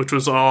 which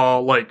was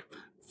all like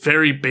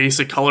very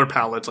basic color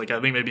palettes, like I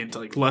think maybe it's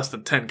like less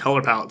than 10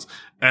 color palettes,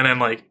 and then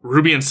like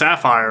Ruby and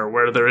Sapphire,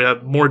 where they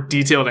have more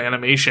detailed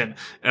animation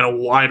and a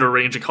wider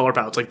range of color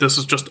palettes. Like this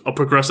is just a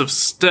progressive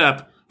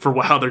step for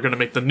how they're going to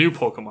make the new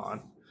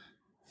Pokemon.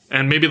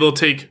 And maybe they'll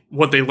take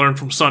what they learned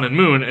from Sun and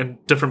Moon and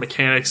different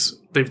mechanics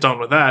they've done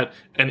with that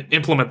and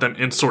implement them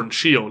in Sword and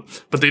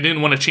Shield. But they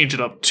didn't want to change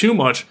it up too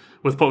much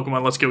with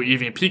Pokemon Let's Go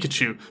Eevee and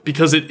Pikachu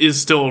because it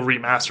is still a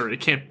remaster. It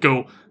can't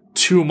go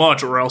too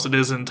much or else it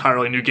is an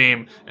entirely new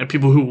game. And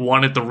people who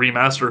wanted the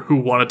remaster, who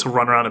wanted to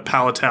run around in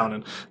Pallet Town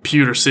and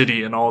Pewter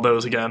City and all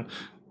those again,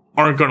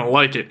 aren't going to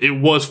like it. It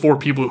was for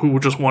people who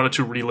just wanted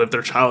to relive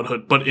their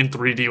childhood, but in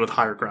 3D with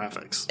higher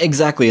graphics.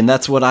 Exactly, and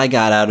that's what I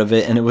got out of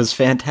it, and it was a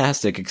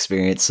fantastic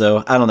experience.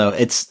 So, I don't know,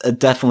 it's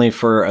definitely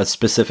for a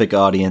specific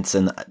audience,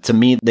 and to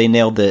me, they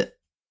nailed it.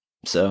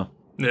 So,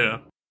 yeah.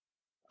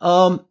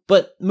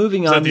 But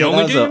moving on. Is that the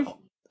only game?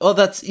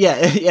 That's, yeah,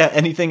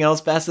 anything else,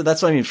 Bastard?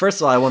 That's what I mean.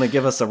 First of all, I want to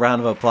give us a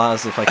round of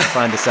applause if I can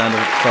find the sound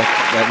effect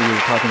that we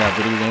were talking about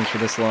video games for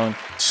this long.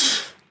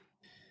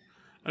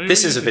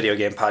 This is a video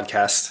game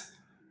podcast.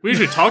 We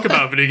usually talk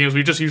about video games.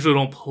 We just usually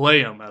don't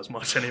play them as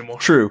much anymore.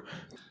 True.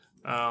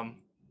 You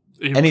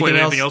played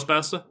anything else,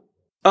 Basta?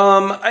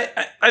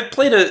 I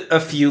played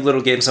a few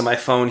little games on my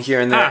phone here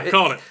and there.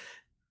 Called it.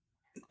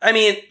 I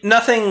mean,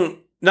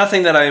 nothing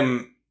that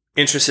I'm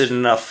interested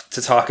enough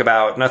to talk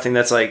about. Nothing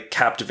that's like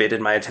captivated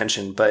my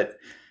attention. But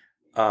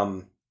there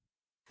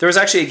was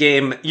actually a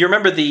game. You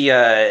remember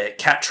the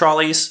cat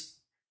trolleys?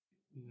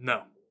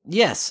 No.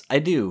 Yes, I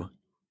do.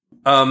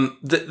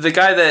 The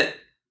guy that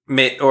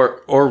made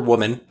or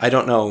woman, I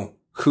don't know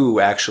who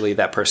actually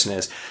that person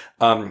is.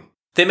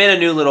 They made a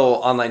new little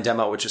online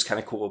demo, which is kind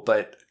of cool,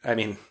 but I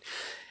mean,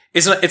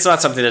 it's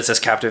not something that's as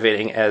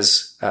captivating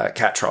as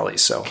Cat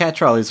Trolleys. So Cat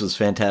Trolleys was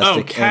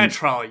fantastic. Oh, Cat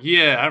Trolley,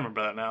 yeah, I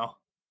remember that now.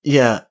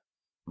 Yeah,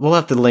 we'll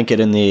have to link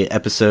it in the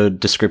episode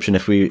description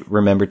if we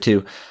remember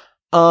to.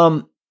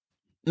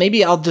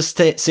 Maybe I'll just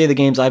say the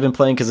games I've been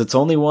playing because it's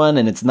only one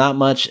and it's not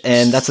much.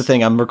 And that's the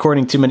thing. I'm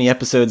recording too many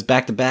episodes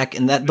back to back.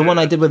 And the one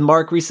I did with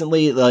Mark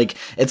recently, like,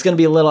 it's going to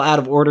be a little out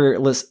of order,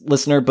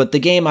 listener. But the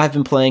game I've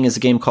been playing is a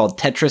game called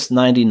Tetris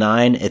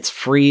 99. It's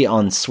free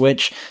on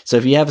Switch. So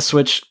if you have a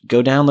Switch,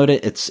 go download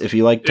it. It's if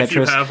you like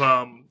Tetris. If you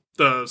have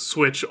the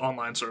Switch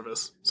online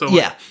service. So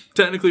yeah,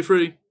 technically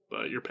free,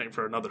 but you're paying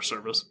for another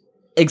service.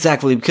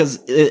 Exactly,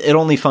 because it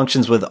only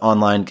functions with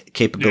online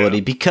capability.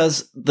 Yeah.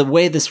 Because the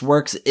way this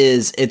works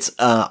is it's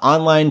an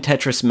online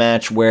Tetris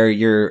match where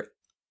you're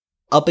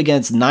up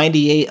against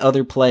 98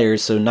 other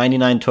players, so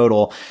 99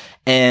 total.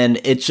 And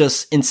it's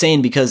just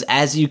insane because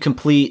as you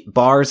complete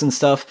bars and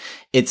stuff,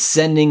 it's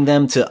sending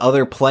them to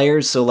other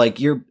players. So like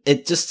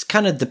it just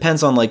kind of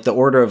depends on like the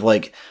order of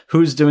like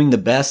who's doing the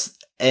best.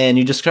 And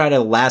you just try to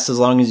last as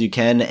long as you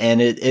can,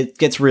 and it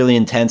gets really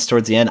intense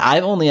towards the end.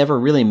 I've only ever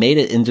really made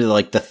it into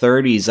like the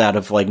 30s out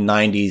of like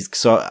 90s,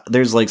 so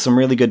there's like some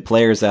really good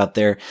players out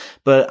there.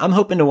 But I'm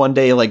hoping to one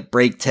day like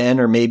break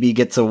 10 or maybe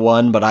get to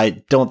 1, but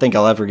I don't think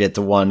I'll ever get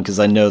to 1 because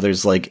I know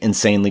there's like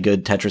insanely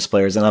good Tetris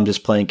players, and I'm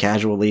just playing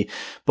casually.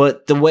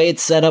 But the way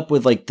it's set up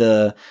with like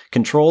the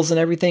controls and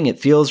everything, it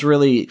feels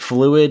really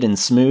fluid and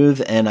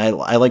smooth, and I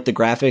like the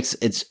graphics.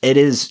 It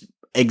is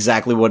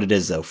exactly what it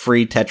is though.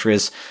 Free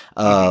Tetris,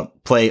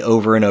 play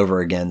over and over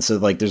again. So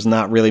like, there's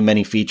not really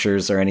many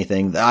features or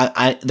anything.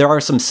 There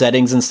are some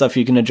settings and stuff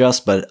you can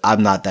adjust, but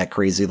I'm not that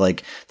crazy.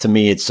 Like, to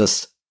me, it's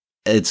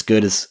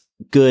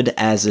good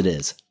as it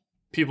is.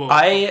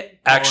 I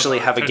actually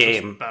have a Tetris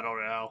game. Battle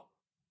Royale.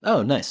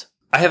 Oh, nice.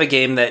 I have a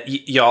game that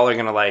y'all are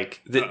gonna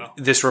like.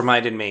 This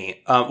reminded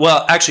me.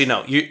 Well, actually,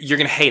 no. You're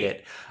gonna hate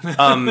it.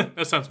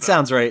 That sounds bad.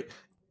 Sounds right.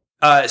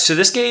 So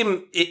this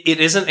game, it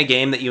isn't a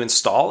game that you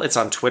install. It's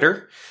on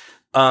Twitter.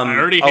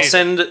 I'll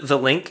send the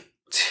link.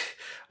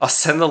 I'll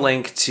send the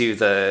link to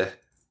the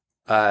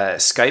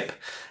Skype.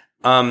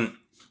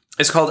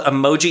 It's called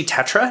Emoji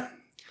Tetra,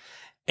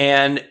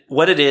 and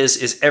what it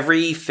is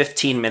every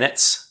 15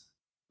 minutes,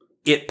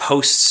 it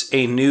posts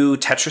a new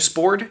Tetris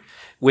board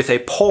with a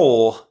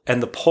poll,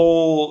 and the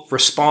poll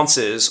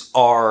responses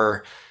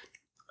are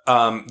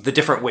the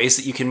different ways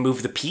that you can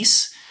move the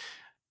piece,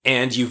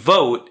 and you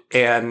vote,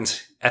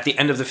 and at the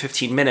end of the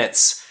 15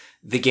 minutes,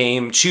 the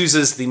game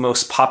chooses the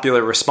most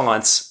popular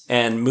response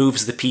and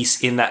moves the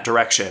piece in that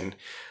direction,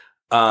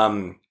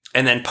 and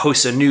then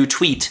posts a new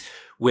tweet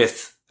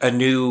with a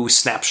new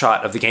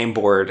snapshot of the game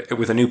board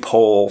with a new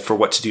poll for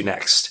what to do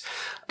next.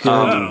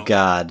 Good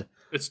God.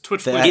 It's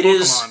Twitch That- Plays It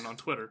is- Pokemon on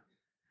Twitter.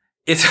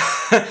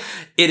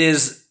 It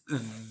is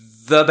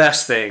the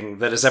best thing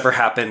that has ever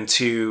happened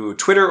to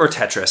Twitter or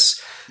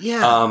Tetris.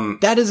 Yeah,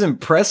 that is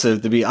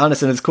impressive, to be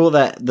honest, and it's cool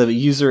that the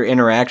user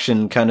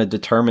interaction kind of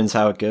determines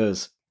how it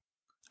goes.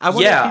 I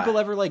wonder Yeah. if people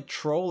ever like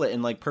troll it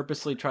and like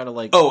purposely try to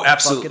like Oh, fuck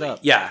absolutely. it up.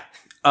 Yeah.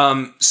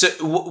 So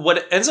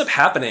what ends up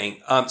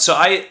happening? So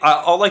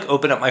I'll like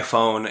open up my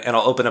phone and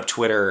I'll open up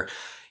Twitter.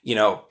 You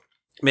know,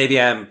 maybe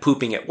I'm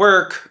pooping at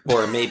work,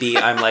 or maybe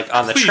I'm like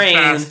on the Please, train.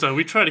 Basta,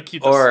 we try to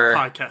keep this or-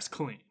 podcast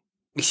clean.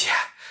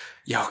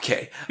 Yeah,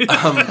 okay.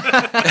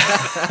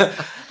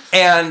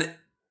 And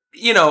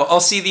you know, I'll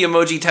see the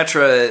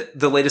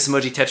the latest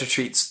emoji Tetra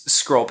tweets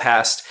scroll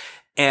past,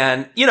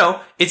 and you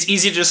know, it's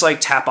easy to just like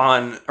tap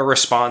on a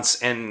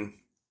response and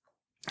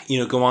you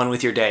know, go on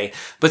with your day.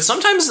 But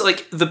sometimes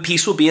like the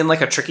piece will be in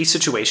like a tricky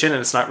situation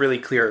and it's not really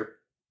clear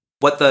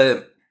what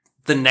the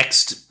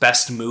next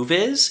best move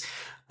is.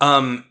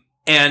 And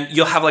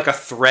you'll have like a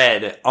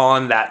thread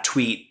on that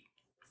tweet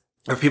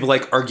of people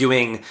like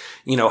arguing,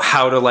 you know,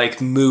 how to like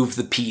move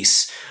the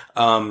piece,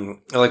 or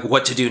like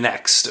what to do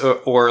next,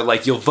 or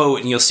like you'll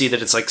vote and you'll see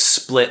that it's like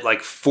split like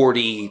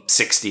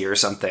 40-60 or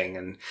something.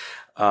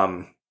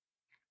 And,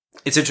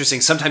 it's interesting.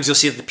 Sometimes you'll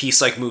see the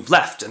piece like move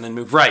left and then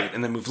move right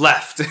and then move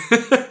left.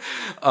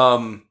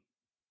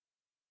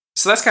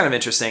 So that's kind of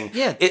interesting.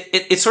 Yeah.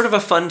 It's sort of a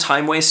fun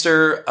time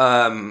waster.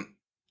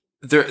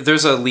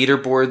 There's a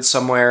leaderboard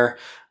somewhere,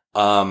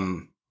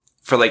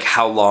 for like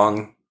how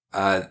long,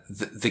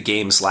 the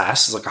games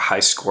last. It's like a high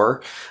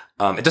score.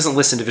 It doesn't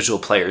list individual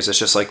players. It's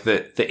just like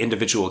the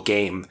individual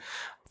game,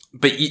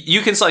 but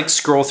you can like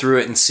scroll through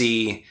it and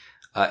see,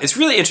 it's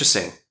really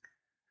interesting.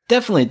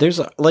 Definitely. There's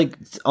like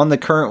on the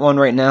current one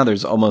right now,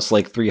 there's almost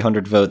like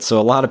 300 votes. So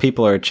a lot of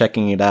people are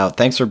checking it out.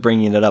 Thanks for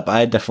bringing it up.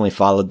 I definitely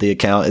followed the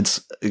account. It's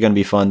going to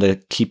be fun to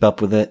keep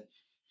up with it.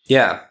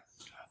 Yeah.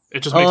 It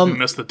just makes me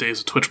miss the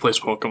days of Twitch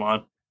Plays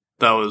Pokemon.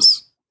 That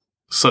was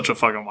such a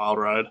fucking wild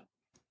ride.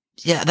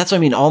 Yeah, that's what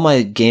I mean. All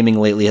my gaming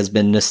lately has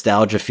been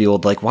nostalgia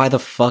fueled. Like, why the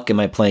fuck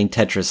am I playing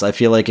Tetris? I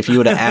feel like if you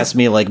would have asked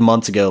me like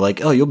months ago,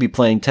 like, oh, you'll be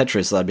playing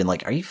Tetris, I'd been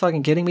like, are you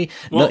fucking kidding me?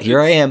 Well, no,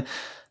 here I am.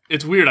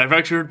 It's weird. I've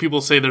actually heard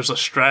people say there's a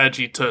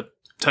strategy to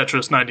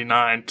Tetris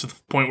 99 to the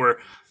point where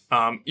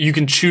you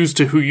can choose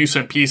to who you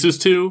send pieces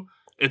to.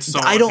 It's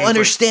I don't who's,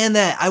 understand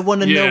that. I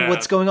want to know Yeah.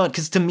 what's going on.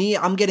 Because to me,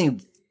 I'm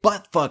getting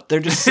butt fucked. They're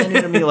just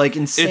sending to me like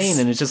insane.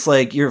 And it's just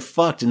like, you're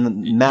fucked in a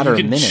matter of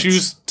You can minutes.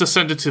 choose to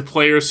send it to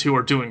players who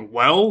are doing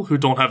well, who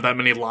don't have that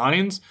many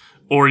lines,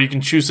 or you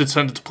can choose to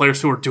send it to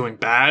players who are doing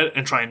bad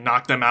and try and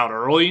knock them out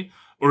early.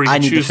 Or you I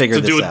can need to choose figure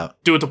to this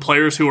out. do it to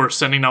players who are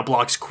sending out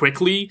blocks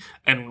quickly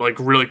and like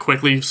really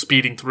quickly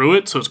speeding through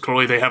it. So it's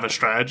clearly they have a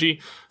strategy.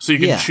 So you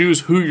can Yeah.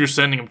 choose who you're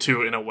sending them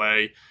to in a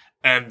way,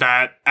 and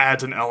that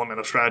adds an element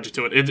of strategy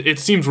to it. It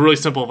seems really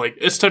simple, like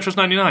it's Tetris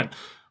 99,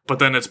 but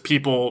then it's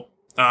people.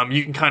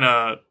 You can kind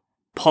of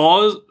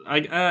pause.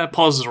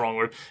 Pause is the wrong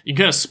word. You can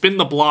kind of spin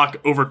the block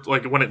over,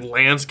 like when it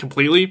lands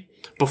completely.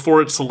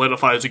 Before it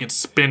solidifies, you can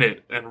spin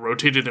it and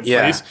rotate it in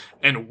place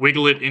and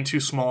wiggle it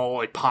into small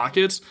like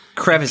pockets.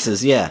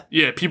 Crevices, yeah.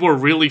 Yeah, people are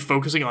really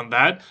focusing on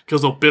that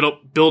because they'll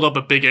build up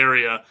a big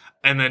area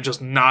and then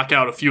just knock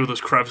out a few of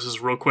those crevices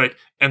real quick,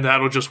 and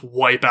that'll just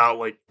wipe out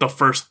like the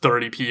first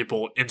 30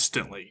 people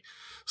instantly.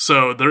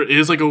 So there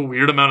is like a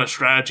weird amount of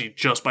strategy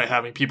just by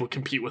having people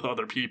compete with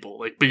other people.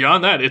 Like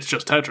beyond that, it's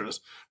just Tetris.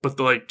 But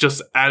like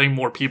just adding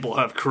more people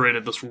have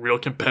created this real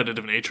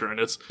competitive nature, and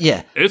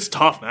it's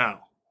tough now.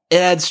 It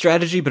adds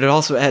strategy, but it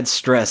also adds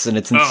stress, and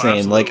it's insane.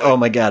 absolutely. Like, oh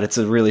my god, it's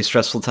a really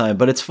stressful time,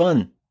 but it's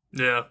fun.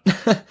 Yeah.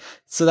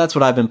 So that's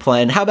what I've been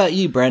playing. How about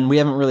you, Bren? We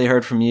haven't really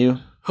heard from you.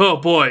 Oh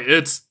boy,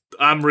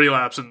 I'm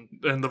relapsing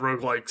in the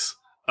roguelikes.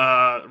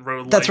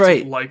 That's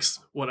right. Likes,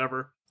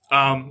 whatever.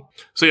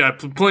 So yeah,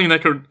 playing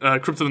Crypt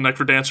of the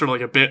Necrodancer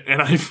like a bit,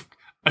 and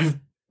I've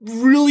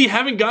really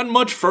haven't gotten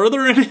much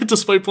further in it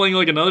despite playing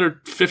like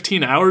another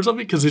 15 hours of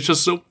it because it's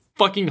just so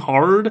fucking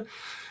hard.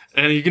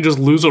 And you can just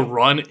lose a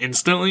run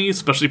instantly,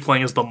 especially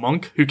playing as the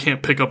monk who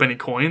can't pick up any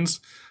coins.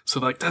 So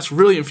like that's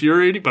really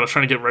infuriating, but I was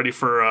trying to get ready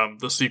for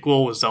the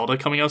sequel with Zelda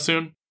coming out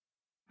soon.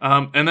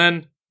 And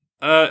then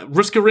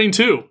Risk of Rain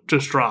 2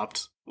 just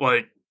dropped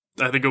like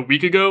I think a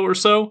week ago or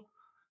so.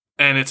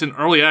 And it's in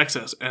early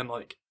access and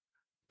like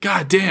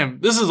god damn,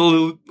 this is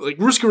like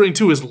Risk of Rain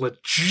 2 is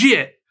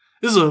legit.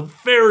 This is a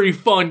very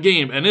fun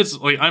game, and it's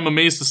like I'm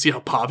amazed to see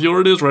how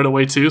popular it is right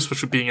away too,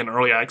 especially being in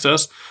early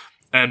access.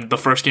 And the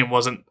first game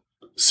wasn't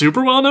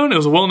super well known; it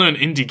was a well known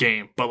indie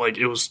game, but like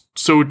it was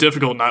so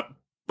difficult, not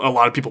a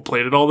lot of people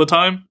played it all the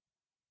time.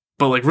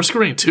 But like Risk of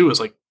Rain 2 is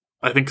like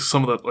I think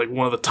some of the like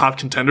one of the top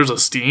contenders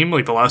of Steam,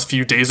 like the last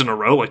few days in a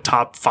row, like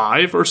top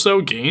 5 or so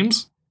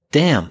games.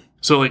 Damn.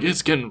 So like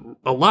it's getting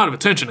a lot of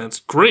attention, and it's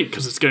great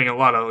because it's getting a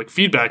lot of like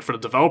feedback for the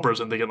developers,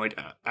 and they can like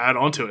add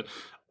onto it.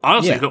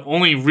 Honestly, the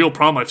only real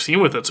problem I've seen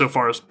with it so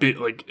far is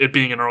like it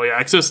being in early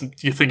access and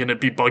you thinking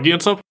it'd be buggy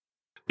and stuff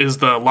is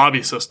the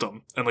lobby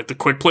system and like the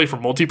quick play for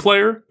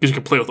multiplayer because you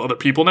can play with other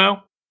people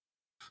now.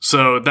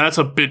 So that's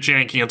a bit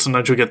janky and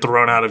sometimes you'll get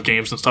thrown out of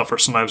games and stuff or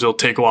sometimes it'll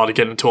take a while to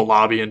get into a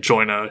lobby and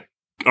join a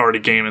already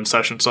game in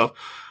session stuff.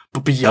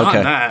 But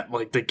beyond that,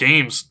 like the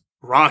game's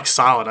rock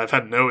solid. I've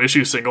had no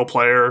issue single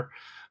player.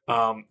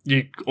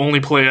 You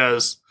only play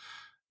as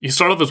you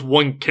start off as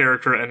one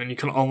character and then you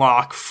can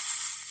unlock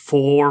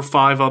 4 or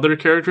 5 other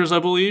characters, I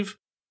believe,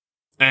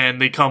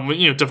 and they come with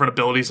different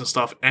abilities and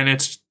stuff. And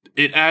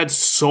it adds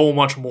so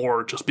much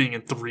more just being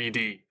in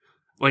 3D.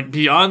 Like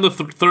beyond the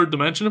third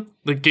dimension,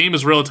 the game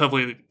is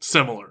relatively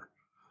similar,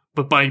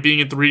 but by being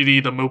in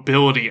 3D, the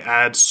mobility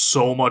adds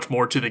so much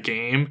more to the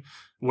game,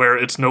 where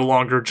it's no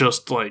longer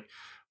just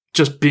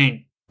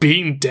being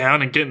beaten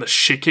down and getting the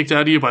shit kicked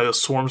out of you by the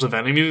swarms of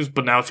enemies,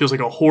 but now it feels like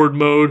a horde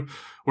mode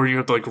where you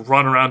have to like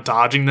run around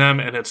dodging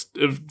them, and it's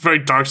very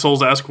Dark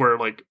Souls-esque where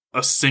like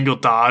a single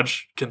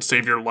dodge can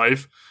save your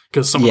life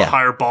because some of the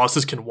higher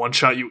bosses can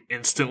one-shot you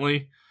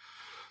instantly.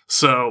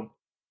 So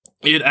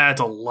it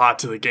adds a lot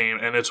to the game,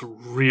 and it's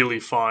really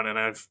fun. And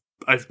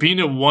I've beaten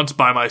it once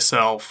by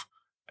myself,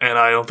 and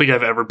I don't think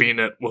I've ever beaten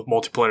it with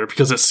multiplayer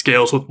because it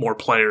scales with more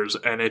players,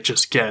 and it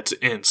just gets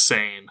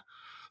insane.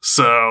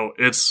 So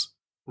it's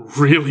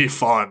really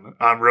fun.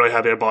 I'm really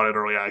happy I bought it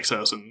early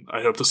access, and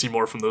I hope to see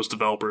more from those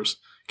developers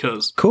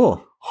because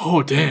cool.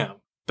 Oh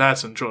damn,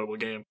 that's an enjoyable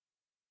game.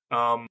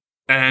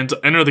 And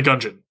Enter the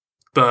Gungeon.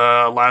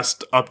 The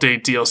last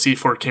update DLC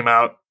for it came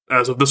out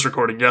as of this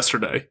recording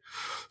yesterday.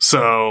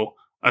 So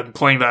I've been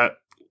playing that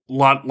a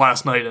lot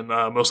last night and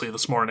mostly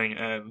this morning.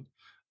 And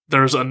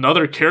there's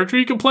another character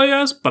you can play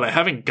as, but I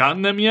haven't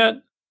gotten them yet.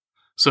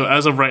 So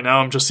as of right now,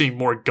 I'm just seeing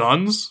more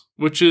guns,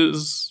 which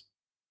is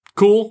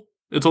cool.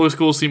 It's always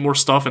cool to see more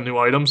stuff and new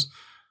items.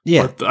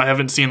 Yeah. But I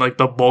haven't seen like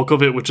the bulk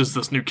of it, which is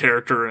this new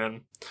character.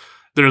 And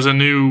there's a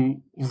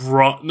new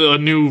run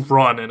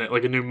in it,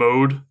 like a new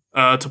mode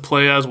to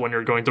play as when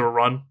you're going through a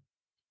run.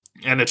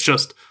 And it's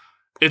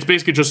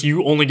basically just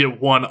you only get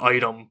one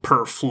item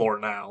per floor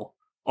now.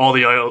 All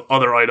the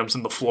other items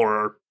in the floor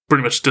are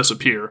pretty much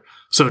disappear.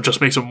 So it just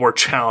makes it more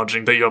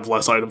challenging that you have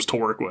less items to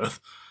work with.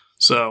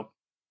 So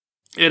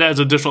it adds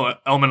additional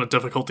element of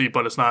difficulty,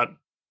 but it's not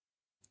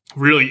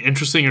really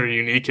interesting or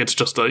unique. It's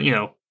just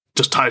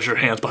just ties your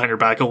hands behind your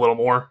back a little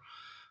more.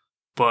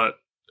 But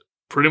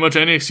pretty much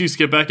any excuse to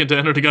get back into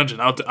Enter the Gungeon,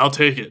 I'll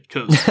take it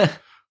because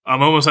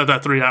I'm almost at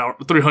that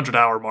 300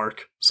 hour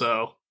mark.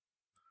 So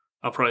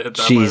I'll probably hit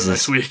that by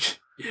next week.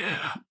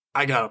 Yeah,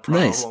 I got a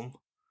problem. Nice.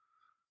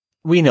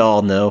 We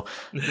all know.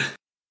 That's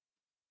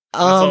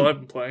all I've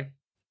been playing.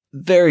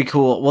 Very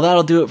cool. Well,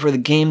 that'll do it for the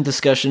game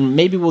discussion.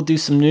 Maybe we'll do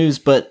some news,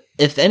 but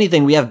if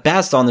anything, we have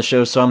Bast on the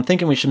show, so I'm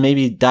thinking we should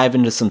maybe dive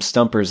into some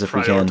stumpers if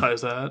we can.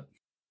 Prioritize that.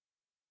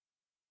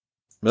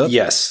 Oh.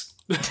 Yes.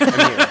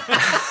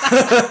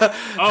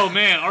 Oh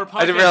man, our podcast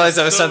I didn't realize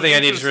that was something I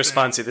needed to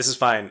respond to. This is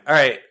fine. All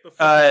right.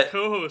 The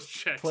co-host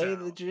checks Play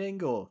out. the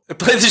jingle.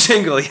 Play the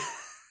jingle.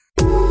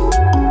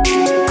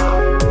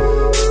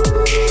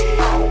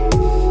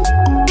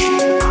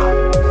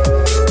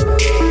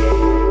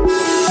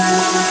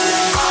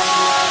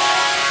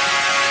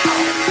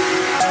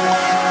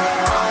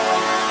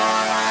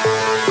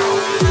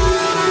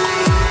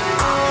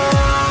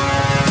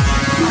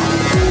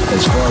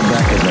 As far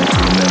back as I can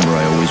remember,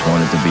 I always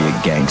wanted to be a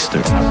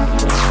gangster.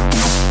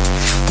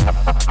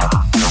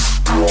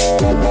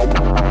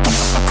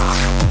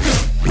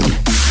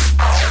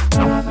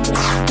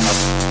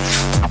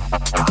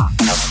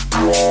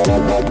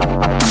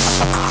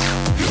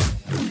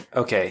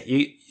 Okay,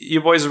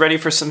 you boys ready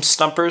for some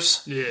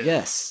stumpers? Yeah.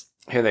 Yes.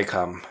 Here they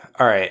come.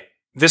 All right.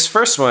 This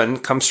first one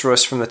comes to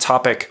us from the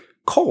topic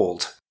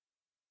cold.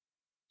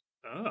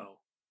 Oh.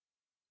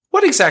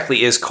 What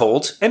exactly is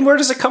cold, and where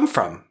does it come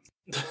from?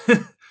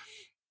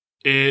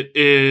 It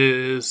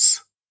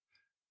is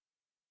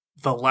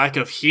the lack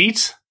of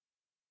heat,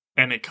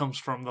 and it comes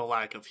from the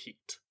lack of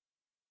heat.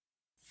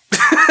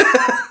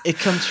 It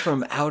comes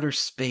from outer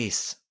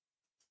space.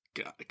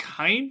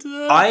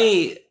 Kinda?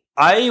 I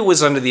I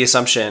was under the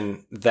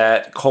assumption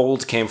that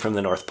cold came from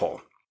the North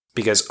Pole,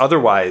 because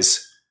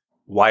otherwise,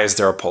 why is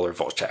there a polar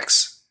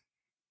vortex?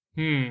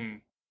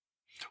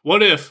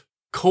 What if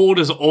cold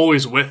is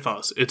always with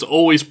us? It's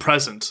always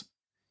present,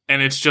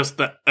 and it's just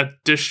the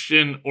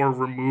addition or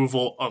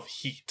removal of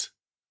heat.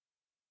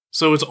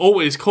 So it's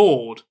always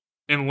cold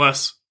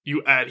unless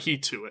you add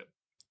heat to it.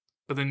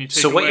 But then you take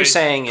So what away, you're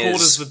saying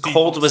is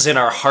cold was in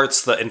our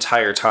hearts the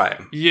entire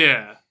time.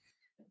 Yeah.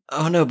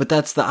 Oh no, but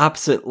that's the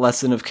opposite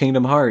lesson of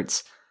Kingdom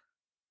Hearts.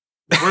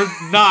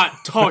 We're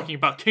not talking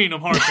about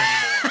Kingdom Hearts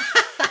anymore.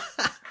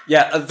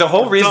 Yeah, the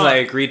whole reason done. I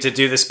agreed to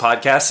do this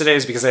podcast today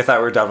is because I thought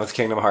we were done with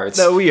Kingdom Hearts.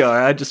 No, we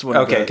are. I just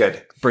wanted to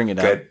good. bring it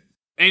up. Good.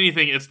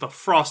 Anything, it's the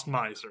Frost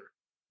Miser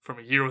from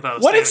A Year Without a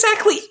What Santa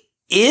exactly Claus.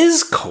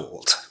 is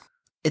cold?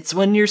 It's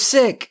when you're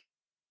sick.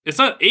 It's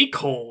not a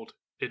cold,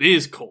 it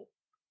is cold.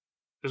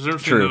 There's a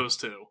difference between those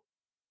two.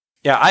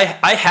 Yeah,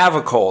 I have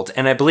a cold,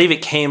 and I believe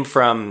it came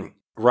from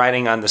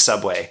riding on the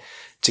subway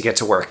to get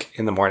to work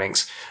in the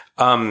mornings.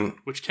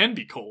 Which can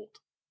be cold.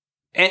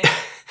 And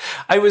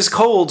I was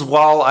cold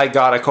while I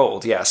got a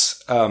cold,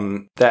 yes.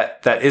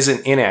 That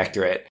isn't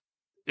inaccurate.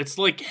 It's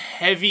like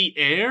heavy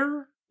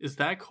air? Is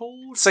that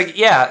cold? It's like,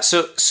 yeah,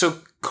 so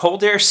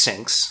cold air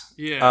sinks.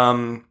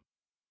 Yeah.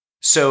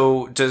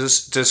 So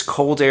does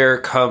cold air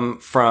come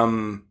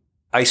from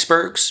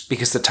icebergs?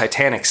 Because the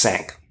Titanic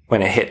sank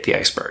when it hit the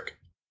iceberg.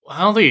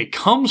 I don't think it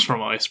comes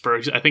from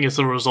icebergs. I think it's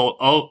the result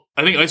of...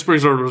 I think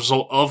icebergs are a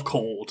result of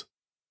cold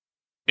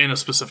in a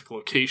specific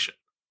location.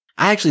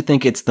 I actually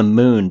think it's the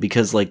moon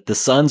because like the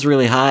sun's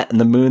really hot and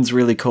the moon's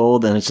really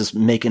cold and it's just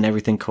making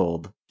everything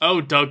cold.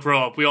 Oh, Doug,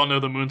 grow up. We all know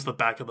the moon's the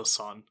back of the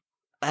sun.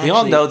 We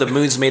all know the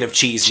moon's made of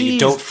cheese and you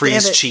don't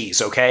freeze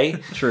cheese, okay?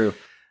 True.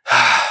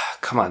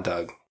 Come on,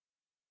 Doug.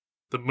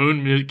 The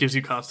moon gives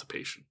you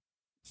constipation.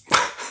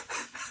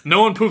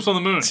 No one poops on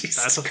the moon.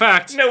 That's a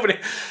fact. Nobody.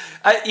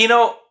 I'm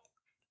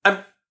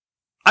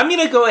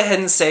going to go ahead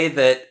and say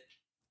that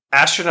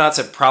astronauts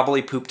have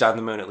probably pooped on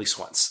the moon at least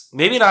once.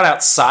 Maybe not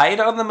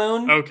outside on the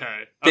moon.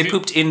 Okay. They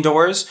pooped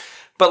indoors.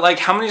 But, like,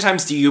 how many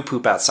times do you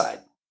poop outside?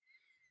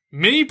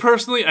 Me,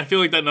 personally, I feel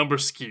like that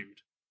number's skewed.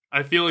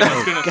 I feel like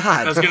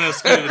that's gonna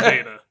skew the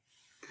data.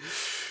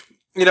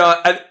 You know,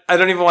 I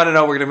don't even want to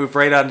know. We're going to move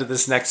right on to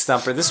this next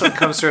stumper. This one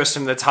comes to us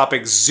from the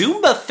topic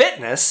Zumba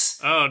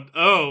fitness.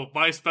 Oh,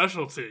 my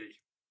specialty.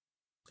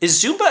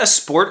 Is Zumba a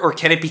sport or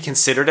can it be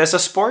considered as a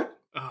sport?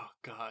 Oh,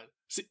 God.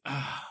 See, the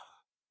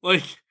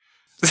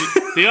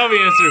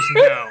obvious answer is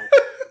no.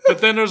 But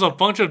then there's a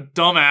bunch of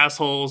dumb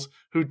assholes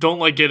who don't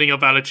like getting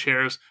up out of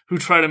chairs who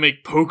try to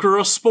make poker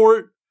a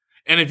sport.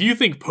 And if you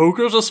think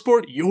poker's a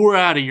sport, you're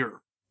out of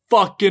your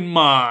fucking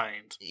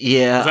mind.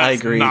 Yeah, I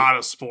agree. That's not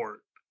a sport.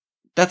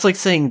 That's like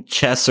saying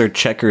chess or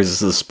checkers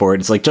is a sport.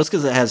 It's like just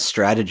because it has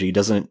strategy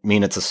doesn't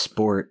mean it's a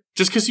sport.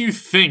 Just because you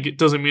think it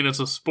doesn't mean it's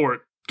a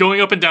sport.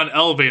 Going up and down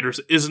elevators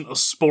isn't a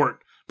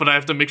sport, but I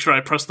have to make sure I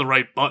press the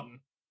right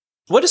button.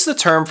 What is the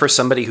term for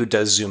somebody who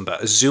does Zumba?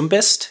 A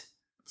Zumbist?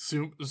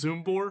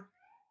 Zoombor?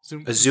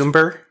 A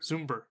Zoomber?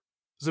 Zoomber.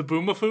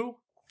 Zaboomafoo?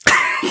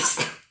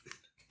 Get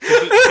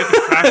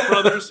the Crash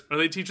Brothers? Are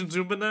they teaching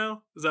Zumba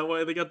now? Is that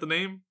why they got the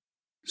name?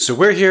 So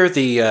we're here,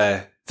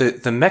 the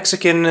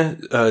Mexican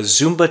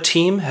Zumba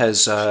team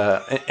has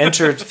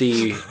entered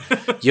the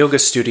yoga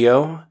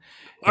studio.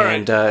 All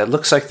and it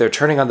looks like they're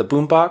turning on the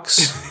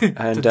boombox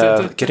and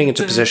getting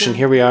into position.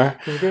 Here we are.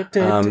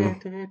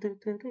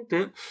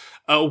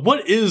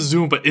 What is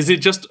Zumba? Is it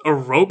just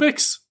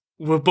aerobics,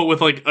 but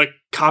with like a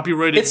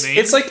copyrighted name?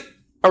 It's like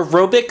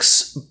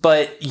aerobics,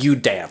 but you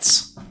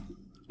dance.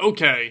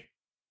 Okay,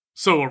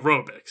 so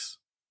aerobics.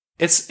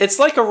 It's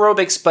like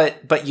aerobics,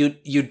 but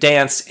you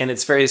dance, and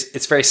it's very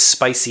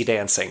spicy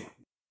dancing.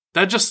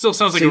 That just still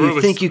sounds like so aerobics.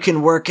 You think you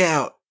can work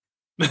out?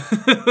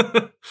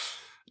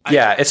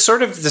 Yeah, it's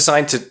sort of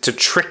designed to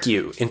trick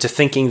you into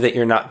thinking that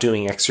you're not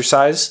doing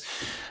exercise.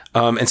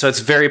 And so it's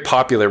very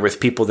popular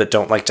with people that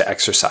don't like to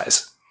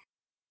exercise.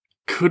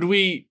 Could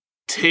we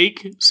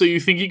take So You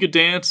Think You Could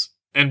Dance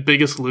and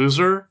Biggest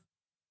Loser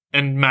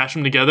and mash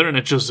them together and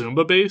it's just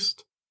Zumba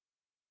based?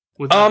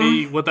 Would that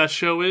be what that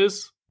show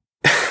is?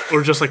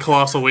 Or just a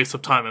colossal waste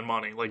of time and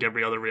money like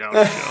every other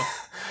reality show?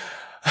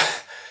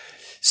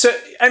 So,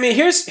 I mean,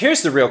 here's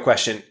the real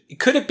question.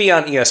 Could it be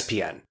on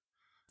ESPN?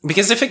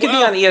 Because if it could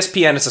be on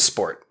ESPN, it's a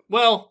sport.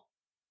 Well,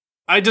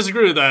 I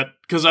disagree with that,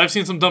 because I've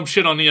seen some dumb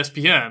shit on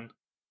ESPN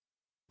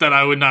that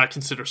I would not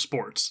consider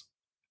sports.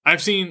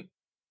 I've seen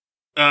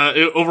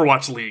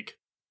Overwatch League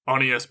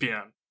on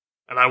ESPN,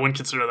 and I wouldn't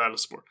consider that a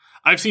sport.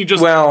 I've seen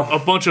just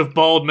a bunch of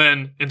bald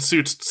men in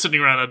suits sitting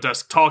around a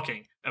desk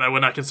talking, and I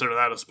would not consider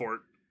that a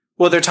sport.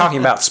 Well, they're talking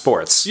about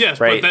sports. Yes,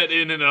 right? But that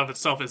in and of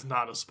itself is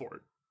not a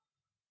sport.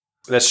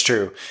 That's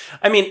true.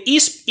 I mean,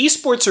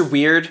 esports are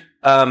weird.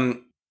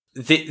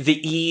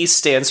 The E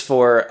stands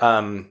for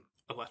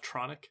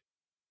electronic.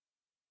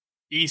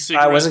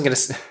 E-cigarette. I wasn't going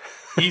to say.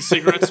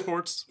 E-cigarette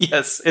sports?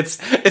 Yes, it's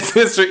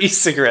Mr.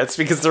 E-cigarettes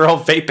because they're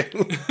all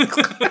vaping.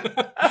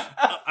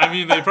 I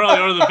mean, they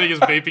probably are the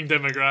biggest vaping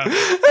demographic.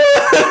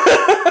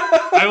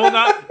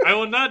 I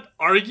will not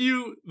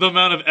argue the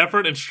amount of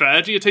effort and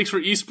strategy it takes for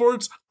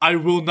esports. I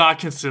will not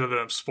consider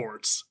them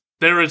sports.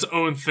 They're its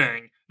own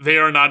thing. They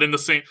are not in the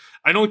same.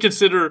 I don't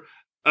consider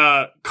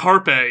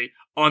Carpe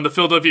on the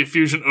Philadelphia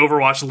Fusion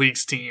Overwatch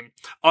League's team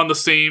on the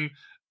same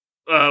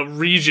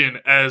region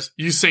as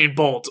Usain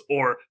Bolt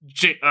or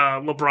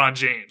LeBron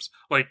James.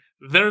 Like,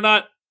 they're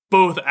not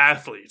both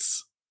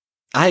athletes.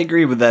 I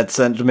agree with that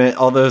sentiment,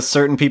 although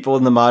certain people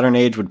in the modern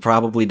age would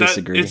probably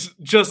disagree. It's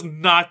just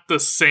not the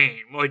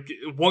same. Like,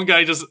 one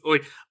guy just,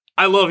 like,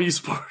 I love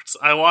esports.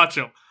 I watch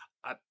them.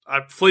 I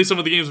play some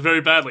of the games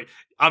very badly.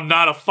 I'm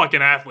not a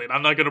fucking athlete.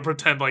 I'm not going to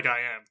pretend like I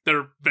am.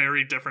 They're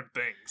very different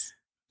things.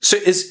 So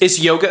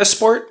is yoga a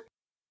sport?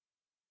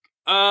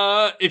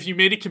 If you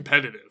made it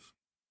competitive.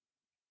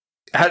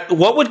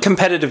 What would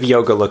competitive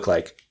yoga look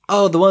like?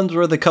 Oh, the ones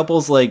where the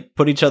couples, like,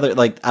 put each other,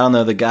 like, I don't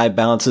know, the guy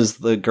balances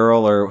the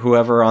girl or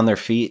whoever on their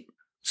feet.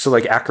 So,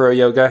 like, acro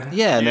yoga?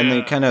 Yeah, and then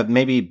they kind of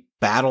maybe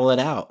battle it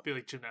out. Be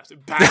like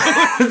gymnastics.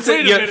 So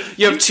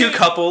you have two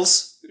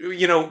couples,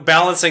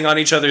 balancing on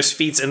each other's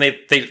feet, and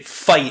they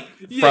fight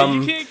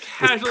from you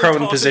can't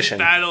prone position.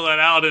 Battle it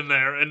out in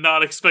there and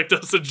not expect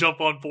us to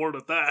jump on board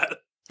with that.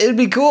 It'd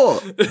be cool.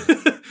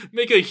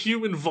 Make a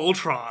human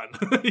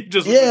Voltron.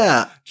 Just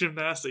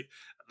gymnastic.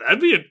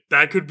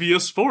 That could be a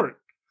sport.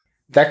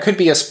 That could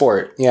be a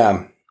sport,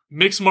 yeah.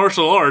 Mixed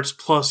martial arts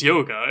plus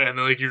yoga, and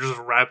then, like, you're just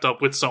wrapped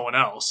up with someone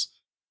else.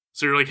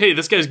 So you're like, hey,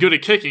 this guy's good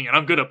at kicking, and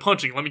I'm good at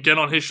punching. Let me get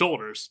on his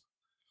shoulders.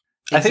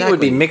 Exactly. I think it would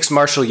be mixed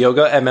martial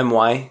yoga,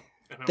 MMY.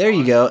 There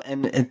you go.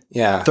 And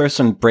throw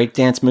some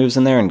breakdance moves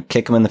in there and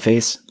kick him in the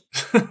face.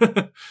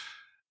 God.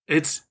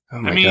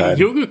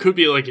 Yoga could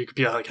be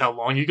like how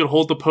long you could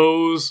hold the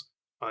pose.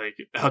 Like,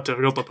 how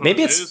difficult the pose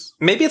is.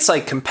 Maybe it's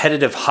like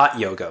competitive hot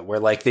yoga, where,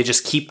 like, they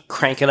just keep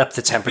cranking up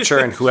the temperature,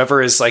 and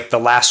whoever is, like, the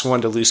last one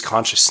to lose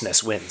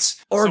consciousness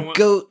wins. Or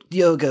goat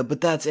yoga,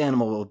 but that's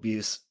animal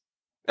abuse.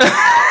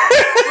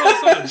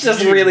 It's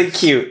just really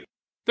cute.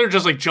 They're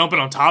just, like, jumping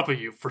on top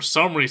of you. For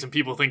some reason,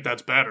 people think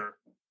that's better.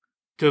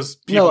 Because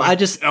LA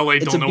it's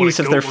don't know abuse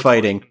if they're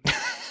fighting.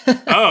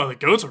 Oh, the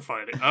goats are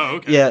fighting. Oh,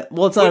 okay. Yeah,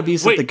 well, it's not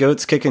abuse if the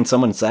goat's kicking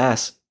someone's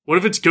ass. What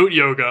if it's goat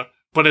yoga,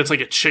 but it's like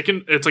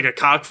it's like a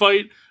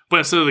cockfight, but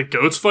instead of the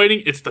goats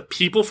fighting, it's the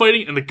people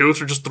fighting, and the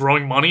goats are just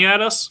throwing money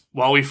at us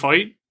while we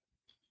fight?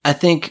 I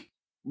think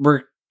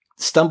we're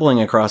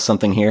stumbling across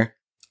something here.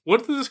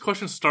 What did this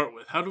question start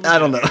with? I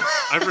don't know.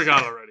 I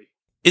forgot already.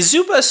 Is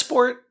Zumba a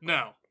sport?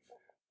 No.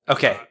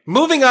 Okay,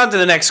 moving on to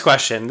the next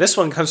question. This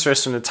one comes to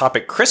us from the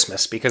topic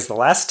Christmas, because the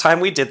last time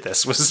we did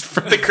this was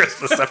for the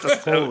Christmas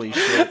episode. Holy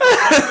shit.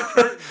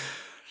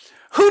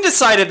 Who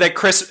decided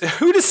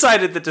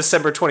that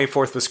December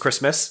 24th was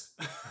Christmas?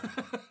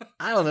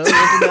 I don't know. Wasn't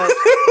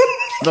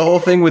that the whole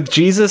thing with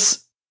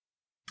Jesus?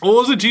 Well,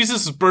 wasn't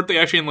Jesus' birthday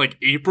actually in, like,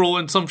 April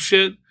and some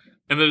shit?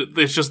 And then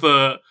it's just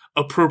the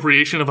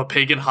appropriation of a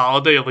pagan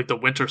holiday of, like, the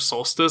winter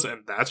solstice,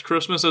 and that's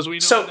Christmas as we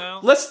know it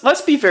now? So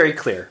let's be very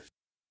clear.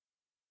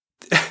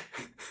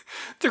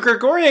 The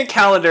Gregorian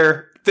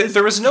calendar,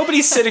 there was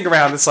nobody sitting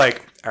around that's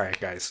like, all right,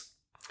 guys,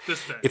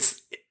 this day.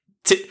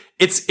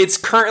 It's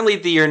currently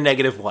the year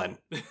 -1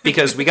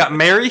 because we got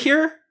Mary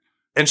here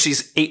and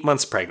she's 8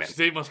 months pregnant.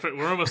 She's 8 months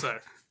pregnant. We're almost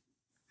there.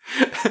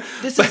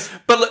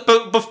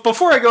 But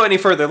before I go any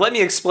further, let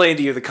me explain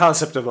to you the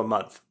concept of a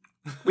month.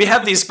 We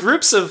have these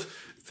groups of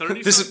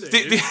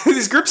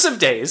these groups of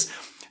days.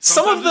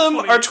 Some of them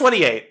are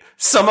 28.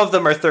 Some of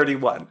them are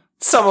 31.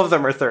 Some of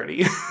them are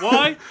 30.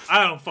 Why?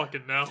 I don't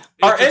fucking know.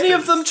 Are any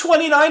of them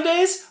 29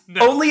 days?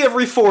 No. Only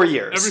every 4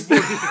 years. Every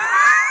 4 years.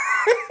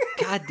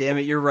 God damn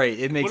it, you're right.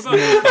 It makes no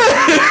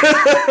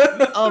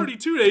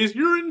 32 days?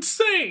 You're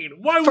insane.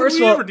 Why would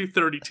we ever do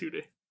 32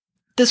 days?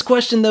 This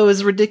question, though,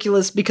 is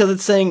ridiculous because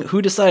it's saying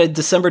who decided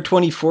December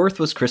 24th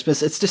was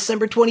Christmas. It's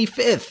December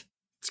 25th.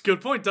 It's a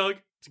good point, Doug.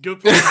 It's a good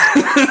point.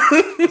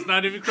 It's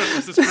not even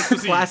Christmas. It's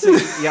Christmas Eve. Classic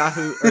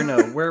Yahoo. Or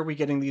no, where are we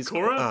getting these?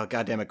 Quora? Oh,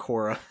 goddamn it,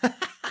 Quora.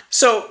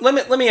 So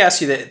let me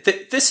ask you that.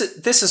 This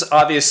is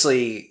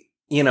obviously,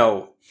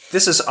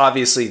 this is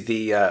obviously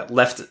the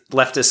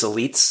leftist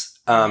elites.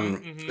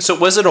 So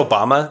was it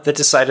Obama that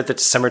decided that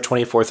December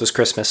 24th was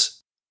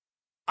Christmas?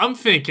 I'm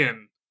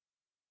thinking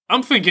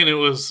it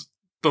was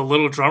the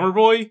little drummer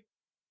boy.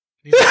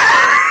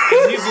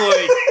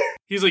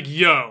 He's like,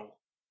 yo,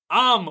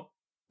 I'm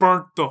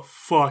burnt the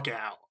fuck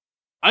out.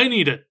 I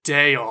need a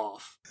day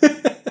off.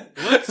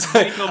 Let's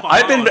make up a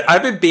holiday.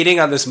 I've been beating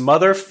on this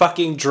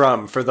motherfucking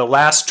drum for the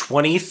last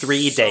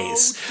 23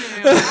 days.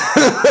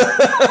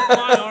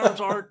 My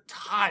arms are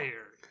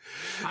tired.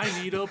 I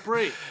need a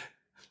break.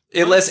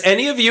 Unless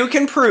any of you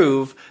can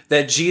prove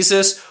that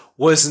Jesus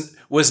was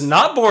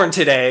not born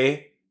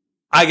today,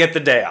 I get the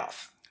day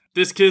off.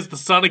 This kid's the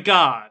son of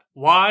God.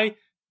 Why?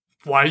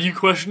 Why are you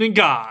questioning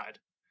God?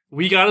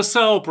 We gotta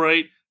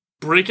celebrate.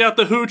 Break out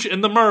the hooch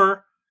and the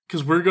myrrh,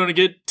 because we're gonna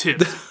get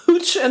tips.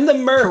 hooch and the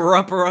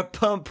myrrh.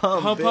 Pump,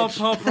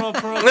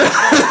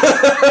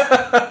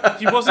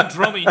 He wasn't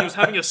drumming, he was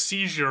having a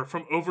seizure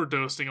from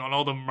overdosing on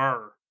all the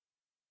myrrh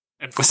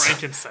and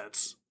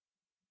frankincense.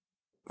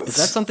 Is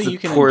that something you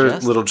can Poor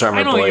ingest? little drummer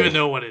I don't boy. even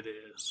know what it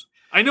is.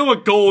 I know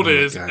what gold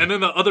is, God. and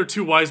then the other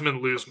two wise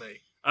men lose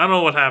me. I don't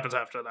know what happens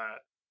after that.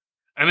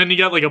 And then you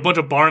got like a bunch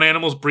of barn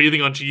animals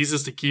breathing on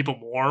Jesus to keep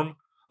him warm.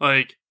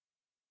 Like,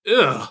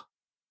 ugh.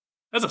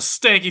 That's a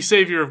stanky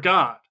savior of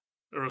God.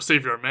 Or a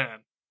savior of man.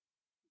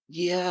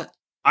 Yeah.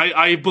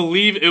 I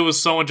believe it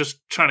was someone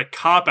just trying to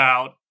cop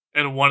out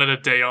and wanted a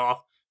day off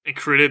and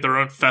created their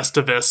own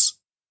Festivus,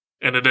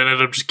 and it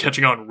ended up just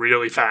catching on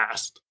really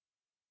fast.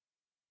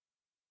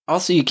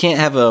 Also, you can't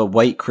have a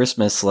white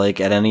Christmas like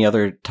at any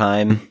other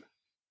time.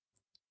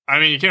 I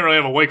mean, you can't really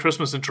have a white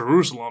Christmas in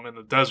Jerusalem in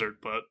the desert,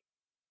 but...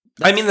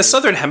 I mean, the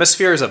Southern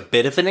Hemisphere is a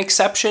bit of an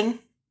exception,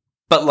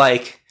 but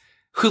like,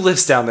 who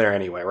lives down there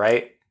anyway,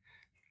 right?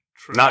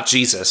 True. Not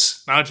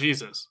Jesus. Not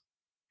Jesus.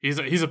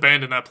 He's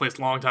abandoned that place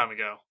a long time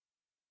ago.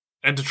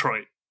 And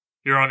Detroit.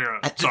 You're on your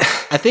own. Sorry.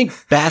 I think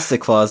Basta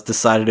Claus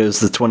decided it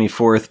was the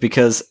 24th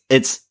because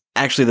it's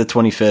actually the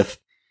 25th.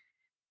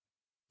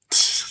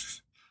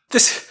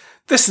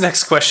 This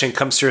next question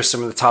comes to us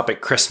from the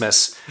topic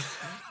Christmas.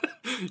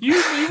 you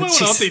might want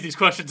to update these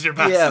questions here,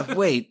 Basta. Yeah,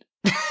 wait.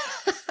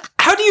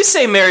 How do you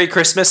say Merry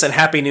Christmas and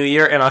Happy New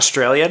Year in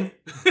Australian?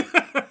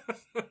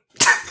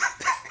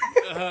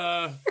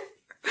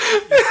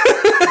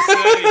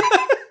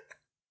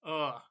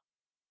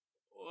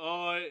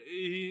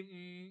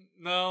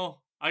 No,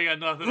 I got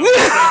nothing. I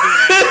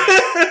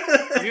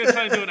was gonna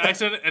try to do an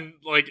accent, and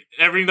like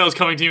everything that was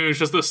coming to me was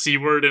just the C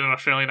word in an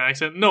Australian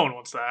accent. No one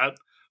wants that,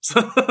 so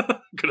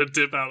I'm gonna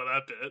dip out of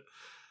that bit.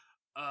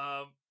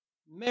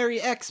 Merry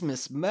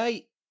Xmas,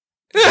 mate.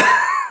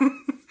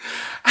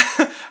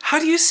 How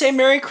do you say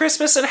Merry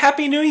Christmas and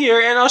Happy New Year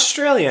in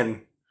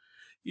Australian?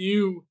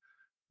 You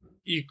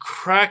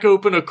crack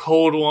open a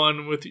cold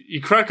one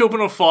you crack open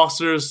a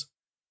Foster's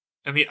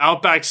and the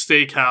Outback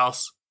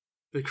Steakhouse,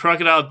 the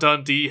Crocodile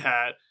Dundee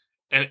hat,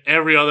 and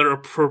every other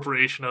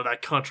appropriation of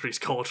that country's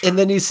culture. And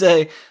then you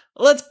say,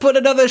 let's put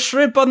another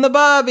shrimp on the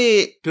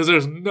barbie. Because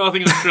there's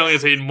nothing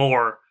Australians hate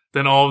more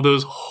than all of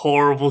those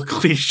horrible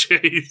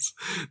cliches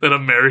that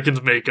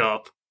Americans make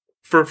up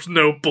for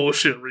no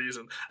bullshit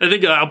reason. I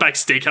think Outback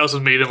Steakhouse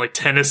was made in like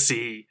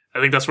Tennessee. I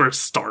think that's where it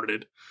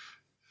started.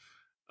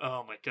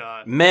 Oh my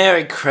god.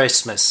 Merry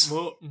Christmas.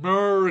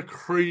 Merry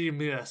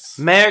Christmas.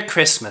 Merry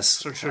Christmas.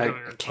 So sugar on I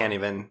your can't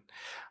even.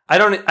 I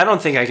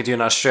don't think I could do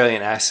an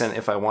Australian accent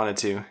if I wanted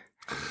to.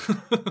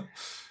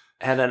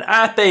 And an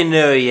Happy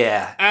New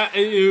Year.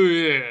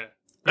 Yeah.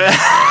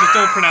 Just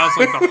don't pronounce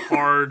like the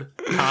hard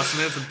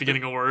consonants at the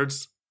beginning of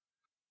words.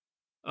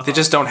 They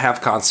just don't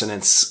have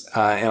consonants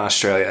in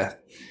Australia.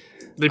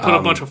 They put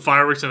a bunch of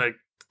fireworks in a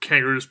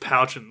kangaroo's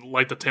pouch and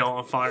light the tail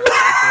on fire.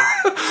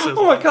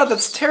 Oh my god,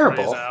 that's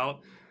terrible.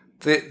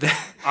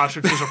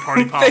 Ostriches are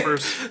party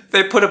poppers.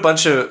 They put a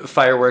bunch of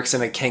fireworks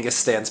in a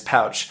Kangastan's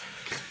pouch.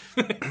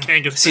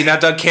 See, now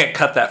Doug can't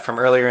cut that from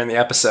earlier in the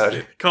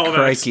episode.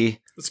 Crikey.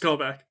 Let's call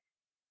back.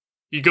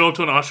 You go up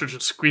to an ostrich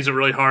and squeeze it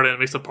really hard and it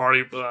makes the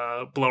party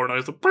blower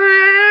noise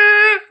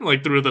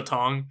like through the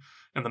tongue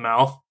and the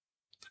mouth.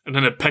 And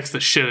then it pecks the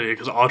shit out of you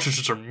because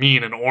ostriches are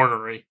mean and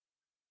ornery.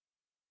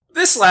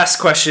 This last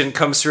question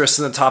comes to us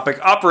in the topic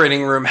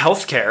operating room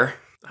healthcare.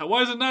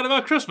 Why is it not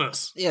about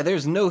Christmas? Yeah,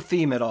 there's no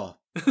theme at all.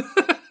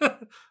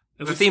 The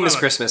theme is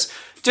Christmas.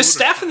 Does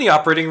staff in the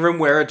operating room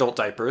wear adult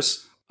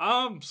diapers?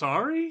 I'm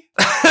sorry?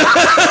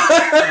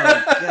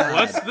 Oh,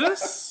 What's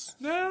this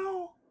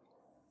now?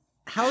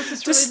 How is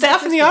this? Does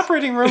staff in the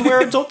operating room wear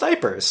adult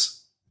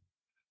diapers?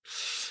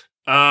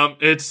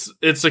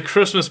 It's a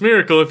Christmas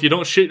miracle if you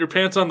don't shit your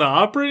pants on the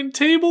operating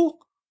table.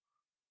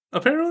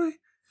 Apparently,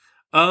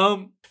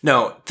 no,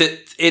 not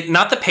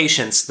the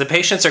patients. The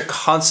patients are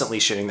constantly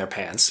shitting their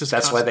pants.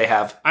 That's why they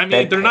have. I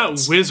mean, they're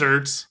pants. not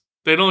wizards.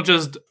 They don't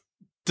just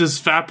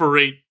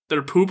disvaporate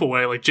their poop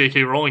away like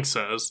J.K. Rowling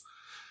says.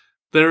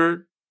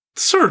 They're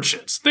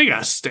surgeons. They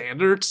got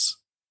standards.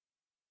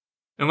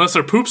 Unless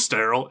they're poop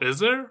sterile, is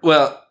there?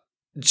 Well,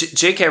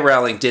 J.K.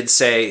 Rowling did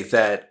say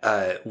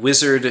that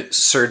wizard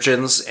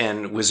surgeons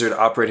and wizard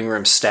operating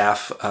room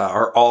staff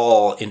are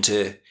all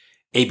into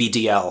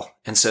ABDL,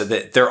 and so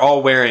that they're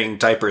all wearing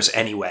diapers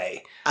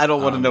anyway. I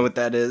don't want to know what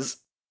that is.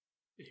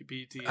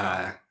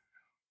 ABDL.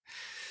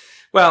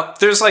 Well,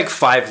 there's like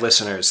 5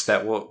 listeners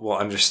that will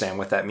understand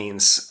what that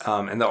means,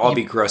 and they'll all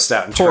be grossed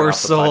out and turn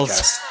off the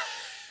podcast.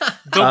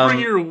 Don't bring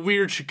your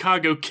weird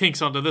Chicago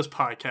kinks onto this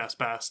podcast,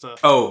 Basta.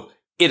 Oh,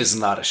 it is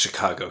not a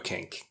Chicago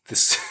kink.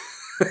 This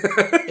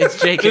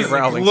It's J.K.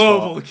 Rowling's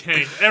global fault.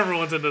 kink.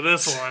 Everyone's into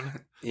this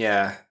one.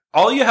 Yeah.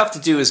 All you have to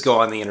do is go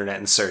on the internet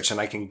and search,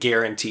 and I can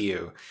guarantee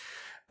you.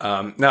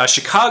 Now, a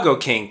Chicago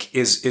kink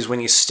is when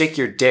you stick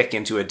your dick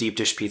into a deep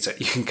dish pizza.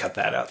 You can cut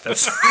that out.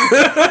 That's.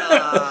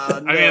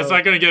 I mean, it's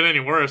not going to get any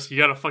worse. You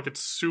got a fucking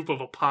soup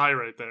of a pie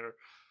right there.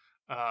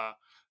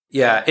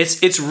 Yeah,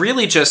 it's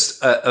really just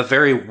a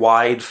very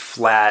wide,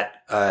 flat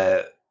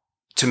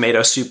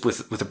tomato soup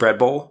with a bread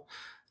bowl.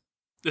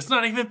 It's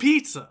not even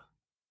pizza.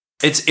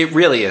 It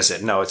really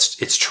isn't. No,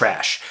 it's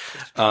trash.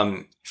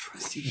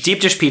 Deep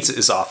dish pizza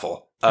is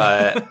awful.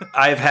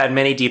 I've had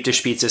many deep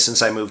dish pizzas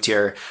since I moved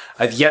here.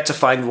 I've yet to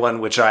find one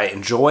which I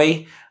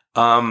enjoy.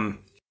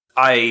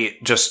 I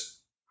just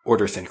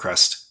order thin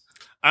crust.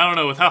 I don't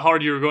know, with how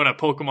hard you were going at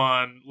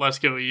Pokemon Let's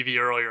Go Eevee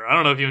earlier, I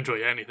don't know if you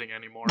enjoy anything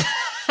anymore.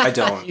 I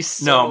don't.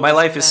 No, my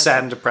life is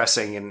sad and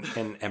depressing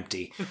and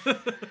empty.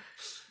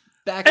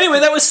 Anyway,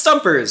 that was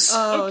Stumpers.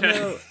 Oh, okay.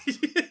 no.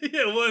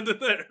 Yeah, we'll end it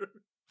there.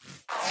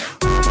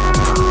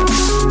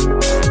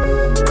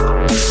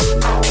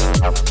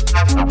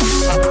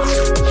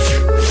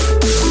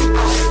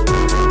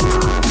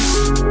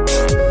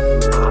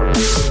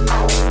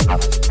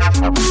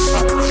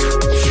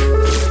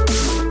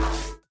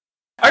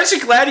 Aren't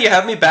you glad you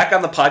have me back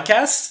on the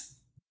podcast?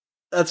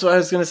 That's what I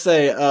was gonna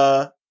say.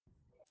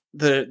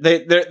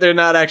 They're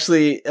not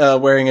actually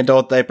wearing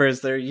adult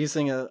diapers. They're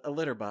using a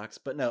litter box.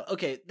 But no,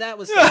 okay, that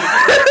was. They're in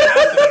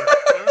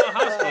a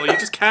hospital. You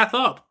just cath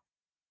up.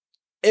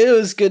 It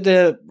was good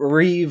to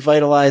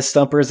revitalize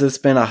Stumpers. It's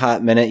been a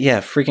hot minute.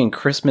 Yeah, freaking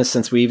Christmas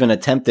since we even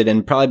attempted,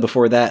 and probably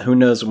before that, who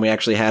knows when we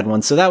actually had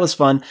one. So that was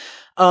fun.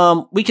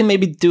 We can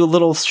maybe do a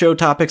little show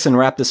topics and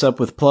wrap this up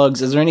with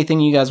plugs. Is there anything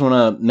you guys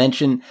want to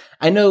mention?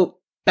 I know,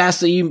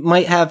 Basta, you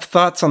might have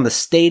thoughts on the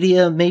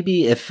Stadia,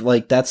 maybe, if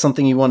like that's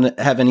something you want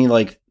to have any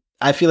like.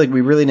 I feel like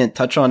we really didn't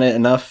touch on it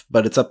enough,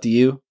 but it's up to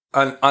you.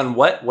 On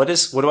what? What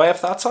do I have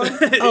thoughts on?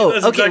 Oh,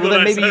 okay. Exactly Well,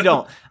 then maybe you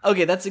don't.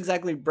 Okay, that's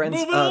exactly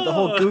Brent's. The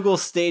whole Google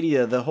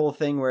Stadia, the whole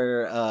thing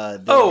where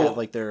they have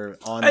like their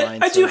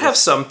online. I do have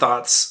some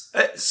thoughts.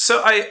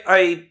 So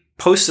I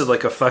posted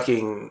like a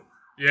fucking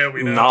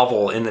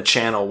novel in the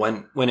channel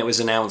when it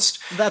was announced.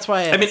 That's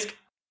why I mean,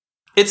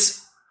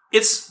 it's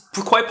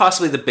quite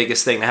possibly the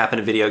biggest thing to happen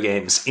to video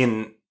games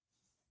in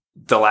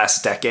the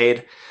last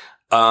decade.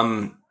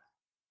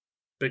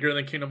 Bigger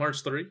than Kingdom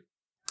Hearts 3?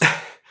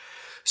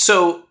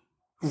 So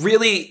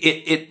really,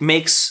 it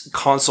makes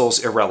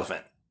consoles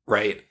irrelevant,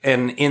 right?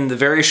 And in the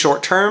very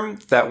short term,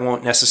 that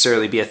won't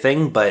necessarily be a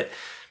thing, but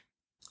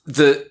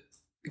the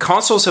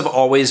consoles have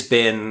always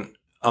been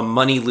a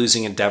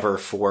money-losing endeavor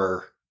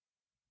for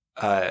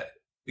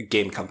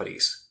game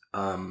companies.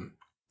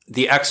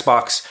 The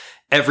Xbox,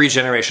 every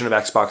generation of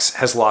Xbox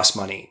has lost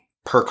money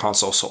per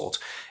console sold.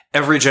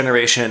 Every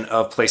generation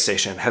of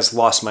PlayStation has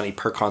lost money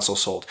per console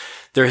sold.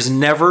 There has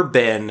never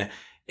been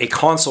a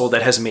console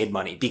that has made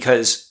money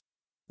because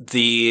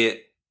the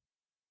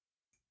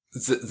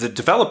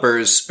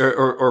developers,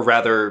 or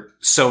rather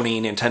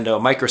Sony,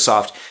 Nintendo,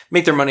 Microsoft,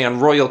 make their money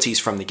on royalties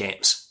from the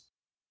games.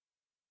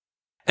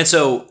 And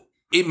so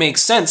it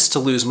makes sense to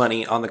lose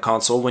money on the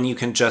console when you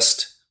can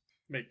just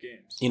make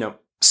games.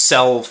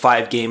 Sell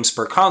 5 games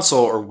per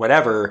console or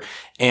whatever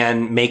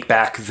and make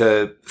back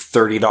the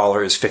 $30,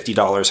 $50,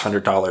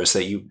 $100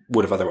 that you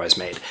would have otherwise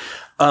made.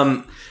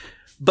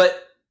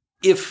 But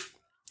if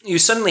you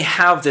suddenly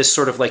have this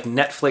sort of like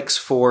Netflix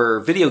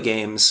for video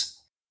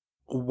games,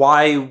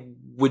 why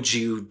would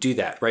you do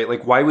that, right?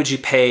 Like, why would you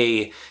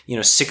pay,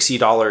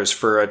 $60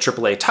 for a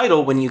AAA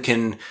title when you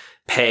can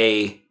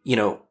pay,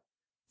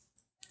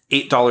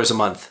 $8 a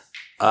month?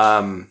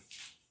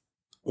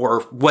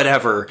 Or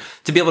whatever,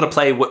 to be able to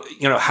play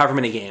however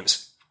many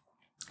games.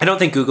 I don't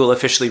think Google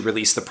officially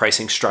released the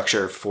pricing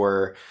structure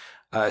for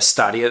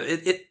Stadia.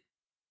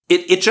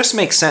 It just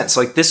makes sense.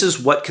 Like, this is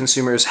what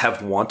consumers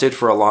have wanted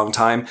for a long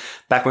time.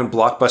 Back when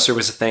Blockbuster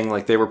was a thing,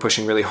 like, they were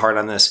pushing really hard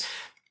on this.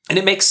 And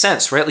it makes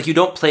sense, right? Like, you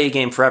don't play a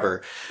game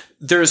forever.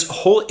 There's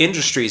whole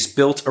industries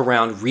built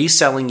around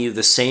reselling you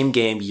the same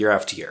game year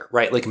after year,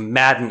 right? Like,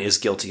 Madden is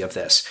guilty of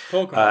this.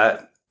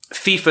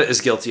 FIFA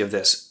is guilty of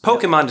this.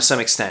 Pokemon to some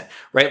extent,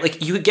 right?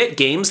 Like, you get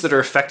games that are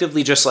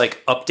effectively just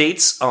like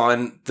updates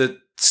on the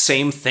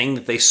same thing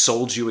that they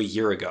sold you a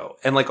year ago.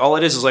 And like, all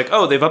it is like,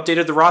 oh, they've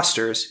updated the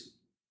rosters.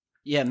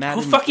 Yeah,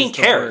 Madden. Who fucking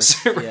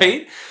cares,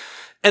 right? Yeah.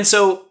 And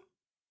so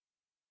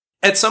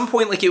at some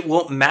point, like, it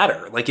won't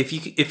matter. Like,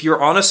 if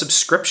you're on a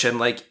subscription,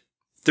 like,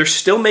 they're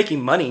still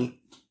making money.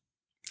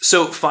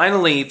 So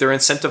finally, they're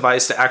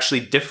incentivized to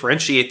actually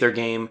differentiate their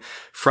game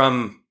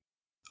from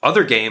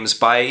other games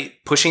by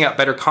pushing out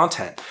better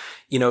content.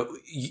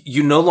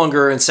 You no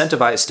longer are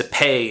incentivized to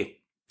pay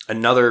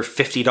another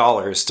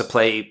 $50 to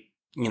play,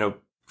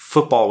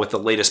 football with the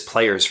latest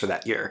players for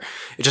that year.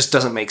 It just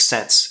doesn't make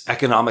sense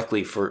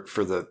economically for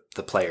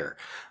the player.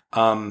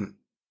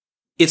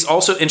 It's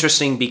also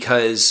interesting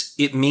because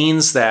it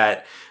means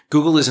that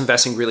Google is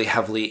investing really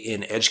heavily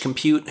in edge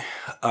compute.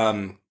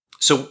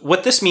 So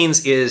what this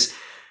means is,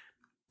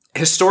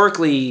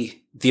 historically,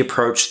 the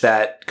approach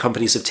that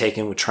companies have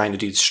taken with trying to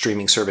do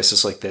streaming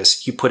services like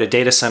this, you put a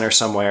data center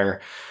somewhere,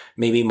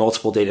 maybe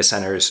multiple data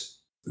centers,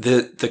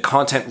 the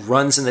content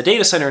runs in the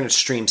data center and it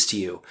streams to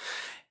you.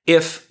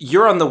 If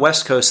you're on the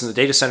West Coast and the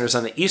data center is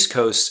on the East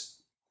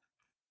Coast,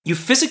 you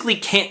physically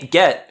can't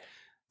get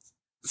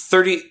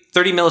 30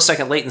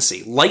 millisecond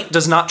latency. Light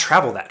does not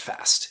travel that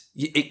fast.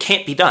 It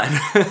can't be done.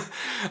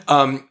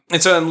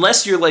 And so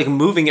unless you're like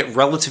moving at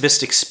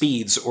relativistic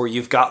speeds, or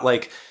you've got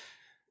like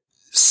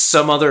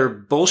some other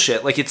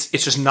bullshit, like, it's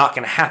just not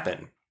going to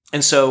happen.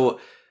 And so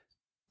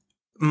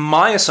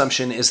my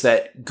assumption is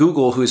that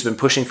Google, who's been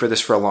pushing for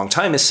this for a long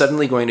time, is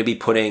suddenly going to be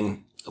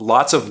putting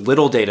lots of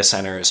little data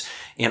centers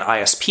in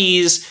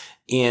ISPs,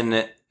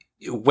 in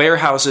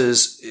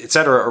warehouses, et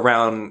cetera,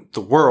 around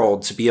the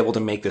world to be able to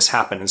make this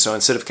happen. And so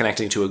instead of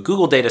connecting to a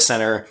Google data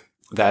center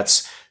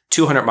that's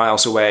 200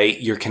 miles away,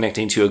 you're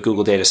connecting to a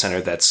Google data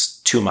center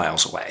that's 2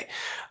 miles away.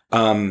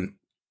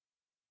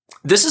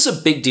 This is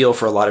a big deal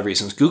for a lot of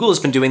reasons. Google has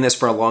been doing this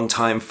for a long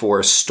time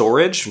for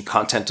storage and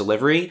content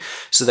delivery,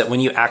 so that when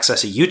you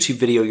access a YouTube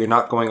video, you're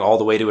not going all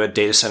the way to a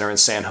data center in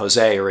San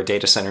Jose or a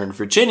data center in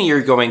Virginia.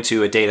 You're going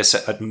to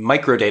a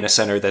micro data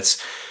center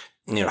that's,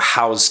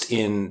 housed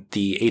in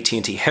the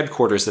AT&T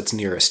headquarters that's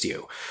nearest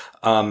you.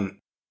 And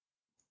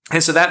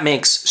so that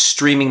makes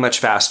streaming much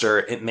faster.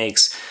 It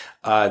makes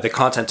the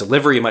content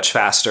delivery much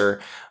faster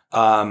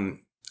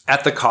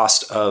at the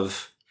cost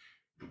of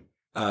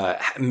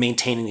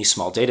maintaining these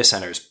small data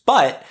centers.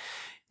 But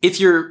if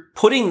you're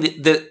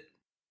putting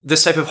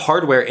this type of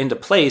hardware into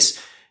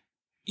place,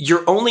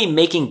 you're only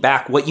making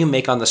back what you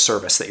make on the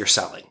service that you're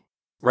selling,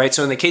 right?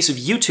 So in the case of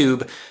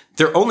YouTube,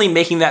 they're only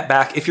making that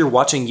back if you're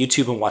watching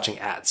YouTube and watching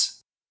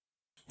ads.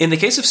 In the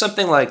case of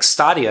something like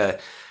Stadia,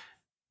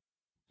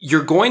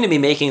 you're going to be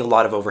making a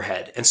lot of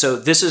overhead. And so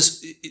this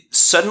is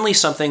suddenly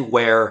something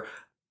where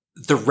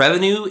the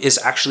revenue is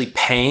actually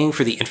paying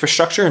for the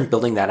infrastructure and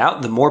building that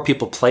out. The more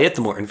people play it,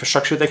 the more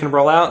infrastructure they can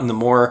roll out and the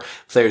more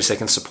players they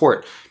can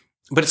support.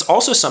 But it's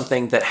also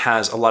something that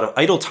has a lot of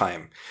idle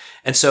time.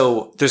 And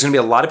so there's going to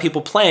be a lot of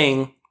people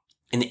playing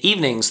in the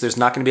evenings. There's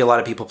not going to be a lot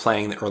of people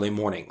playing in the early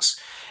mornings.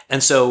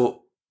 And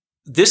so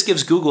this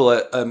gives Google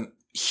a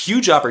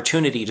huge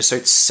opportunity to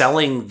start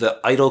selling the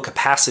idle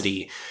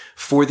capacity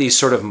for these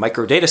sort of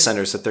micro data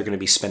centers that they're going to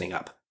be spinning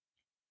up.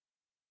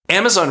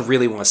 Amazon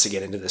really wants to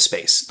get into this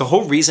space. The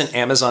whole reason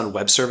Amazon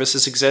Web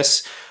Services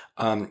exists,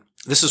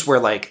 this is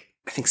where I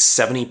think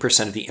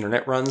 70% of the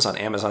internet runs on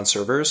Amazon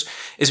servers,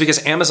 is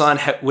because Amazon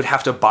would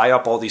have to buy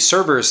up all these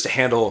servers to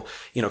handle,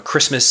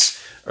 Christmas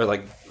or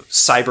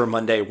Cyber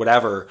Monday,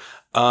 whatever.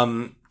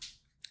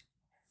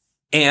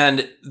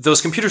 And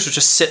those computers would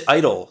just sit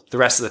idle the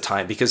rest of the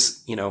time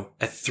because,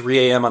 at 3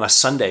 a.m. on a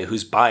Sunday,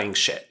 who's buying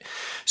shit?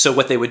 So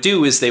what they would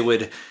do is they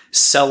would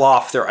sell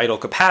off their idle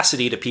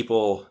capacity to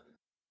people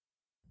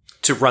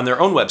to run their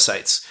own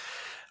websites.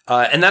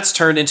 And that's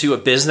turned into a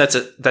business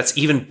that's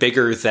even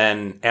bigger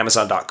than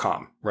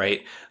Amazon.com,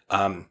 right?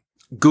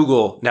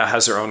 Google now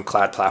has their own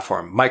cloud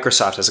platform.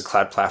 Microsoft has a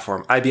cloud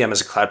platform. IBM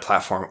has a cloud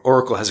platform.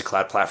 Oracle has a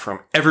cloud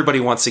platform.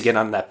 Everybody wants to get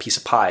on that piece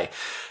of pie.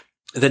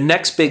 The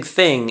next big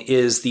thing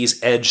is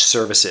these edge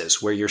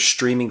services where you're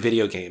streaming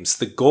video games.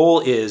 The goal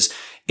is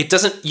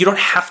you don't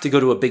have to go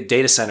to a big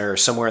data center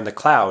somewhere in the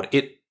cloud.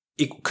 It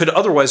could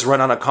otherwise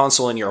run on a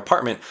console in your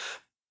apartment,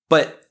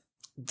 but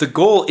the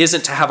goal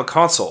isn't to have a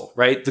console,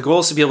 right? The goal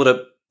is to be able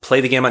to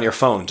play the game on your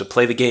phone, to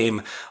play the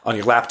game on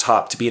your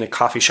laptop, to be in a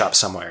coffee shop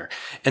somewhere.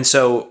 And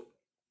so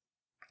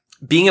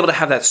being able to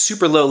have that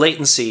super low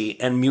latency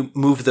and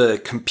move the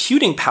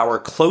computing power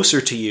closer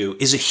to you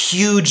is a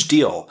huge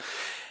deal.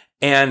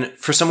 And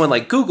for someone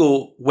like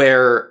Google,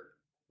 where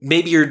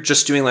maybe you're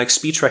just doing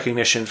speech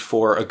recognition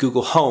for a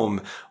Google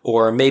Home,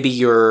 or maybe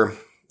you're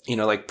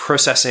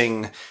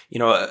processing,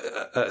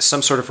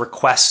 some sort of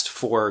request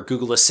for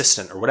Google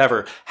Assistant or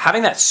whatever,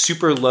 having that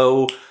super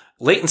low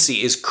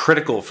latency is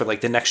critical for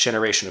the next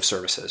generation of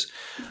services.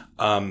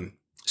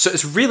 So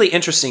it's really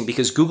interesting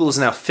because Google is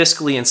now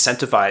fiscally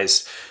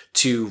incentivized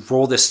to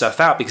roll this stuff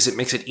out because it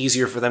makes it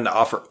easier for them to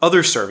offer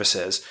other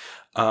services.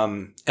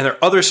 And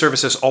their other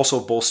services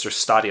also bolster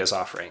Stadia's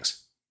offerings.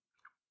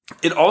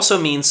 It also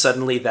means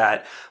suddenly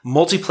that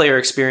multiplayer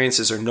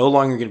experiences are no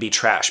longer going to be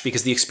trash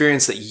because the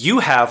experience that you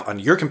have on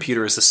your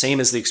computer is the same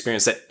as the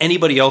experience that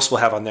anybody else will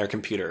have on their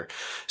computer.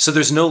 So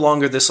there's no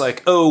longer this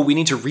we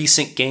need to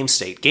resync game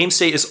state. Game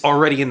state is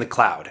already in the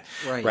cloud,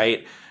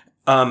 right?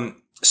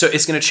 So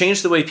it's going to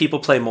change the way people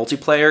play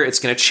multiplayer. It's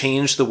going to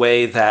change the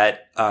way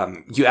that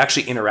you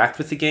actually interact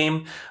with the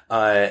game.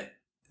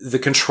 The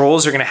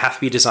controls are going to have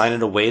to be designed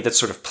in a way that's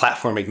sort of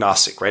platform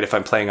agnostic, right? If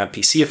I'm playing on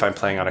PC, if I'm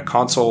playing on a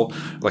console,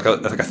 like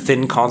a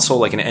thin console,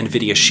 like an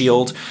NVIDIA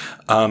Shield,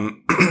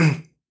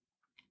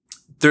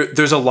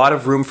 there's a lot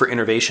of room for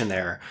innovation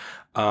there.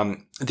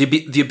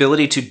 The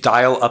ability to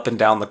dial up and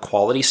down the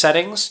quality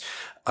settings,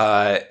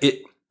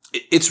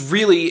 it's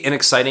really an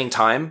exciting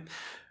time.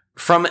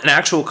 From an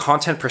actual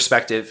content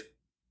perspective,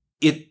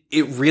 it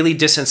really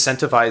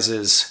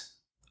disincentivizes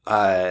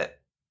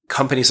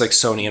companies like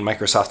Sony and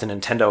Microsoft and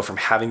Nintendo from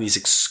having these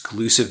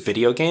exclusive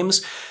video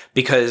games,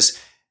 because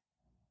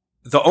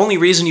the only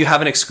reason you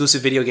have an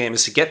exclusive video game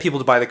is to get people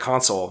to buy the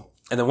console.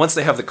 And then once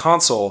they have the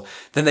console,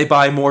 then they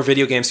buy more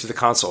video games for the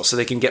console so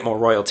they can get more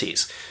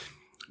royalties.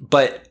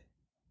 But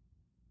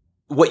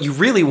what you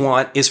really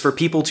want is for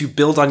people to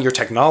build on your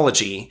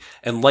technology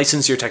and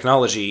license your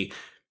technology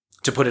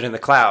to put it in the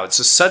cloud.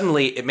 So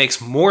suddenly it makes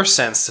more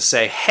sense to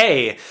say,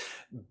 hey,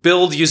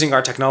 build using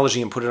our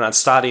technology and put it on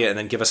Stadia and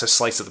then give us a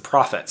slice of the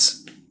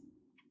profits.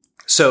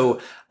 So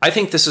I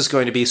think this is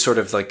going to be sort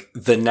of like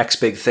the next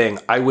big thing.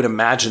 I would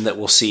imagine that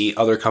we'll see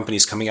other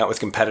companies coming out with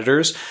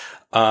competitors.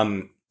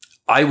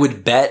 I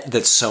would bet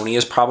that Sony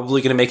is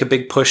probably going to make a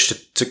big push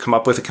to come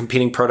up with a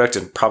competing product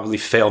and probably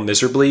fail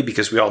miserably,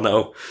 because we all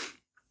know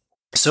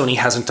Sony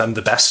hasn't done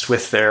the best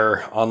with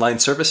their online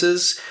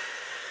services.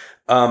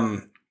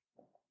 It's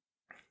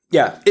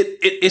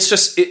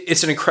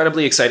an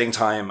incredibly exciting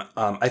time.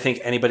 I think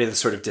anybody that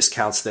sort of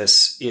discounts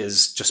this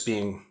is just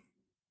being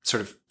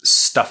sort of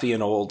stuffy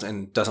and old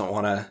and doesn't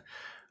want to,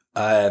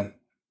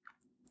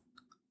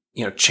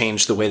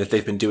 change the way that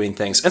they've been doing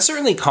things. And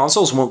certainly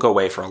consoles won't go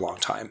away for a long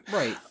time.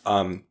 Right.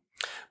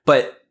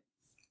 But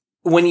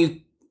when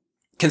you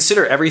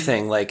consider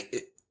everything, like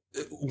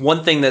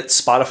one thing that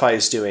Spotify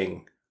is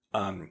doing,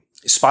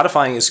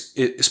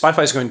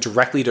 Spotify is going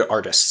directly to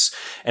artists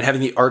and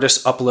having the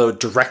artists upload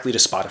directly to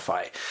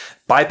Spotify,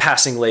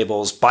 bypassing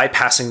labels,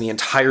 bypassing the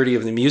entirety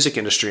of the music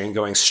industry and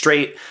going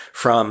straight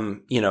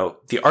from,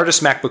 the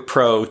artist MacBook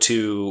Pro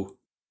to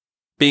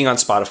being on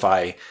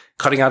Spotify,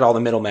 cutting out all the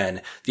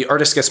middlemen. The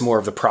artist gets more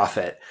of the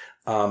profit.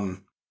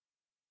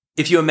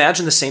 If you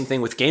imagine the same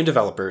thing with game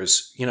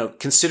developers,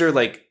 consider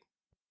like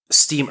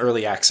Steam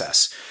Early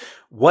Access.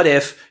 What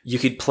if you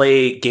could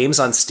play games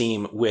on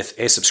Steam with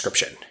a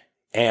subscription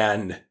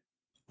and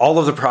all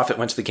of the profit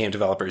went to the game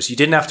developers? You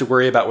didn't have to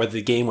worry about whether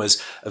the game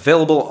was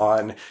available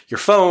on your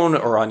phone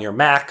or on your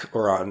Mac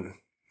or on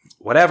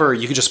whatever.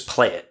 You could just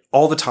play it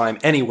all the time,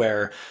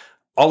 anywhere.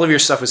 All of your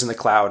stuff was in the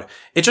cloud.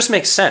 It just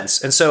makes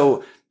sense. And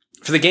so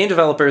for the game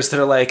developers that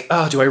are like,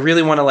 oh, do I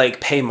really want to like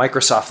pay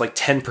Microsoft like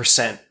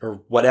 10% or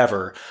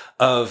whatever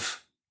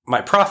of my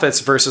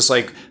profits versus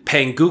like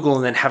paying Google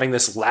and then having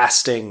this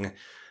lasting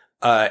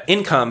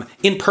income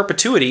in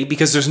perpetuity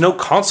because there's no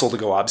console to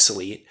go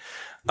obsolete.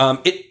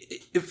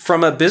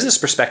 From a business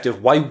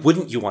perspective, why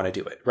wouldn't you want to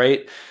do it,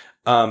 right?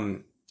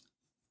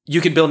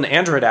 You could build an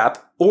Android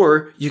app,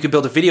 or you could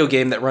build a video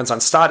game that runs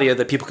on Stadia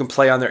that people can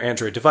play on their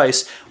Android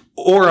device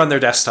or on their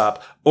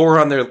desktop or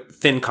on their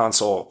thin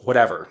console,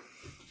 whatever.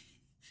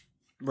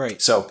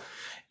 Right. So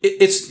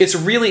it's a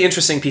really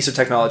interesting piece of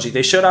technology.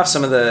 They showed off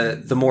some of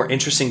the more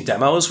interesting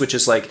demos, which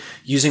is like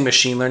using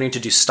machine learning to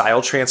do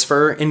style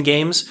transfer in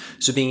games.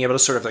 So being able to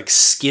sort of like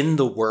skin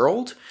the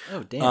world.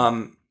 Oh,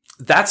 damn.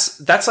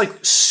 That's like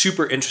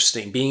super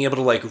interesting. Being able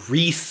to like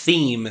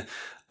re-theme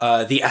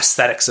the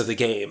aesthetics of the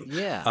game.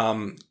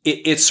 Yeah.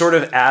 It sort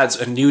of adds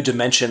a new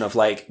dimension of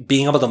like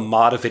being able to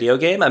mod a video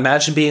game.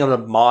 Imagine being able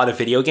to mod a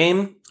video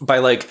game by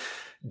like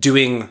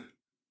doing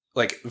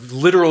like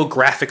literal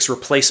graphics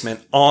replacement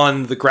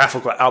on the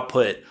graphical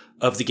output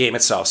of the game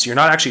itself. So you're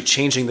not actually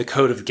changing the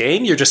code of the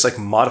game. You're just like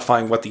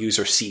modifying what the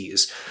user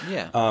sees.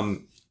 Yeah.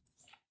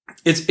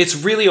 It's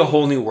really a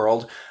whole new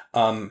world.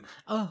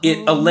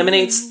 It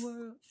eliminates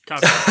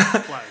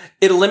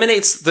it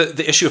eliminates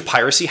the issue of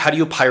piracy. How do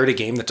you pirate a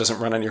game that doesn't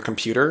run on your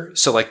computer?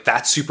 So like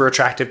that's super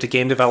attractive to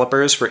game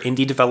developers, for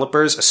indie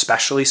developers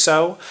especially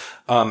so.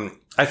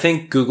 I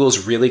think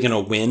Google's really going to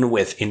win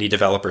with indie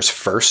developers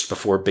first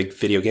before big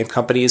video game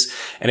companies.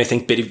 And I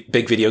think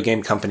big video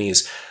game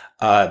companies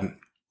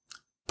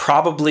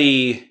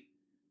probably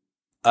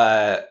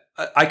I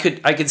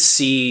could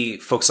see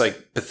folks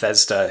like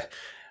Bethesda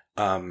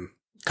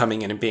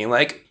coming in and being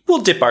like,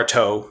 we'll dip our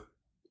toe.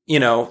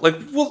 Like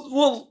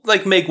we'll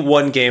like make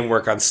one game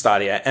work on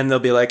Stadia, and they'll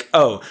be like,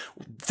 oh,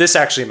 this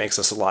actually makes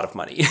us a lot of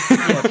money.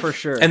 Yeah, for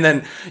sure. And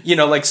then,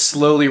 like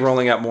slowly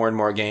rolling out more and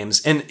more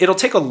games. And it'll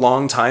take a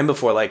long time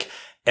before like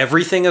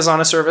everything is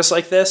on a service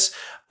like this.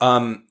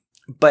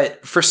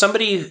 But for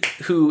somebody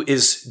who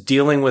is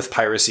dealing with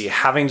piracy,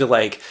 having to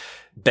like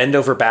bend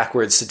over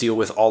backwards to deal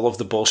with all of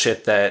the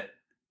bullshit that,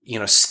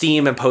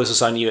 Steam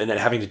imposes on you, and then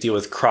having to deal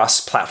with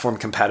cross-platform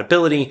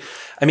compatibility.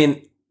 I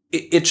mean,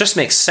 it just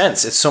makes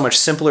sense. It's so much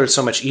simpler. It's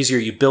so much easier.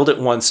 You build it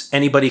once,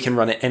 anybody can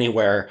run it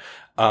anywhere.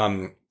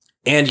 And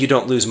you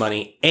don't lose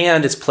money,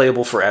 and it's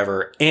playable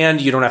forever,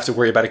 and you don't have to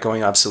worry about it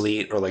going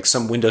obsolete or like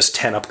some Windows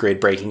 10 upgrade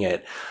breaking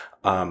it.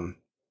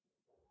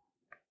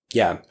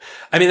 Yeah.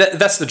 I mean,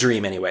 that's the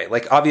dream anyway.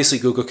 Like obviously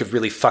Google could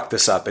really fuck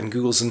this up, and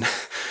Google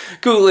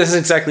isn't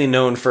exactly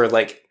known for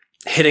like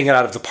hitting it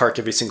out of the park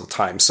every single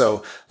time.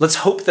 So let's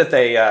hope that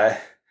they, yeah,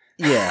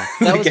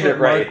 that was what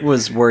Mark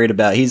was worried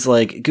about. He's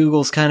like,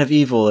 Google's kind of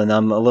evil, and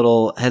I'm a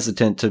little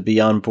hesitant to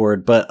be on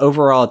board. But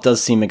overall, it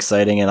does seem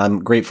exciting, and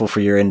I'm grateful for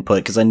your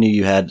input because I knew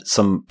you had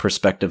some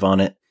perspective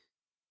on it.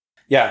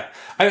 Yeah,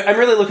 I'm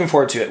really looking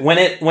forward to it. When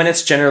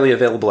it's generally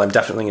available, I'm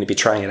definitely going to be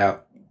trying it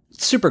out.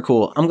 Super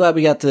cool. I'm glad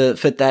we got to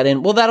fit that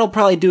in. Well, that'll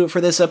probably do it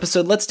for this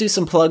episode. Let's do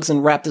some plugs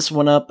and wrap this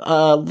one up.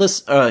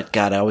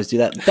 God, I always do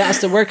that.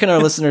 Basta, where can our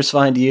listeners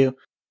find you?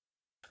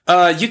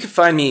 You can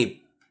find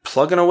me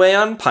plugging away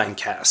on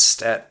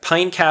Pinecast at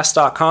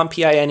pinecast.com,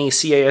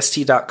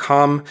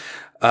 pinecast.com.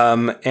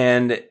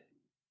 And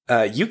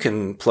you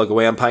can plug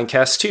away on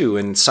Pinecast too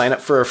and sign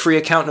up for a free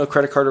account, no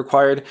credit card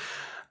required.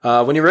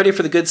 When you're ready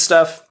for the good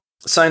stuff,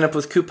 sign up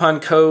with coupon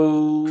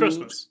code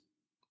Christmas.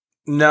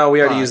 No, we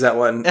already used that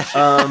one.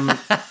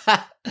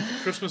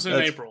 Christmas in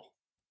April.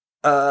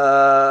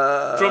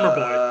 Drummer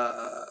Boy.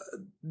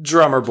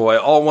 Drummer Boy,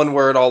 all one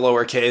word, all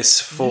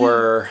lowercase,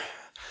 for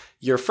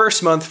your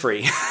first month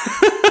free.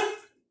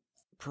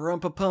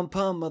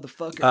 Pum-pum-pum,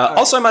 motherfucker.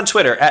 Also, I'm on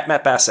Twitter, at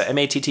Matt Basta,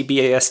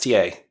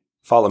 MattBasta.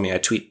 Follow me, I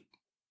tweet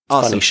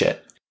funny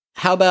shit.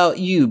 How about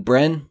you,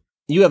 Bren?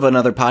 You have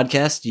another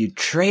podcast, you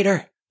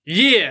traitor.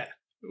 Yeah,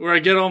 where I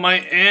get all my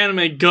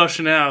anime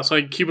gushing out so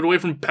I can keep it away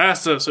from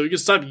Pasta so he can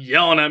stop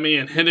yelling at me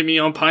and hitting me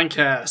on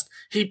Pinecast.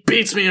 He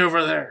beats me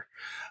over there.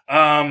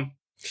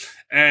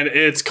 And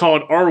it's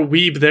called Are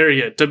Weeb There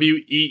Yet?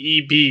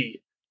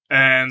 WEEB.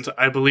 And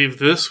I believe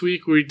this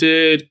week we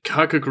did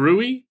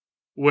Kakagrui,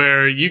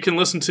 where you can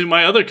listen to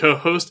my other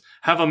co-host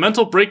have a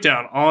mental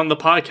breakdown on the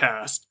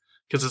podcast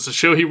because it's a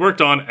show he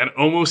worked on and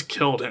almost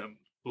killed him.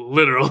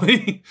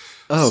 Literally.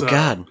 Oh,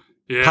 God.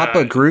 Yeah.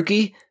 Papa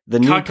Grookey? The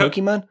new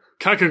Pokemon?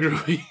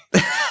 Kakagrui.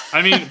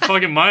 I mean,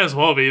 fucking might as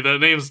well be. The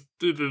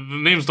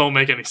names don't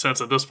make any sense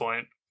at this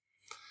point.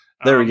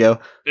 There we go.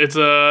 It's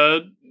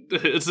a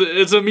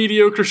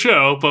mediocre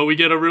show, but we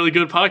get a really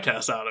good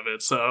podcast out of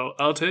it, so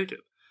I'll take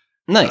it.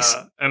 Nice.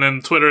 And then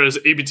Twitter is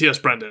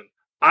ABTS Brendan.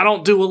 I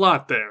don't do a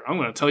lot there. I'm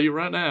going to tell you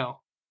right now.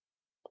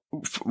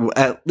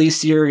 At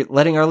least you're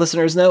letting our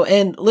listeners know.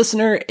 And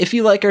listener, if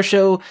you like our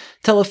show,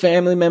 tell a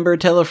family member,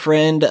 tell a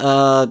friend,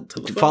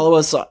 follow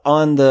us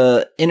on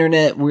the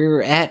internet.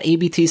 We're at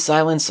ABT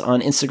Silence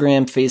on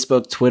Instagram,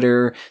 Facebook,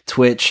 Twitter,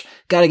 Twitch.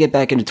 Got to get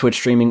back into Twitch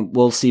streaming.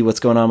 We'll see what's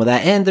going on with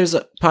that. And there's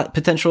a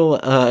potential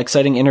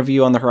exciting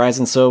interview on the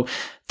horizon. So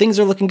things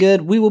are looking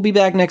good. We will be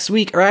back next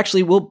week, or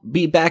actually we'll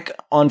be back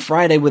on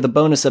Friday with a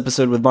bonus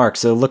episode with Mark.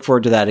 So look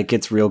forward to that. It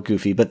gets real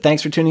goofy, but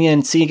thanks for tuning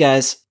in. See you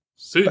guys.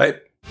 See you. Bye.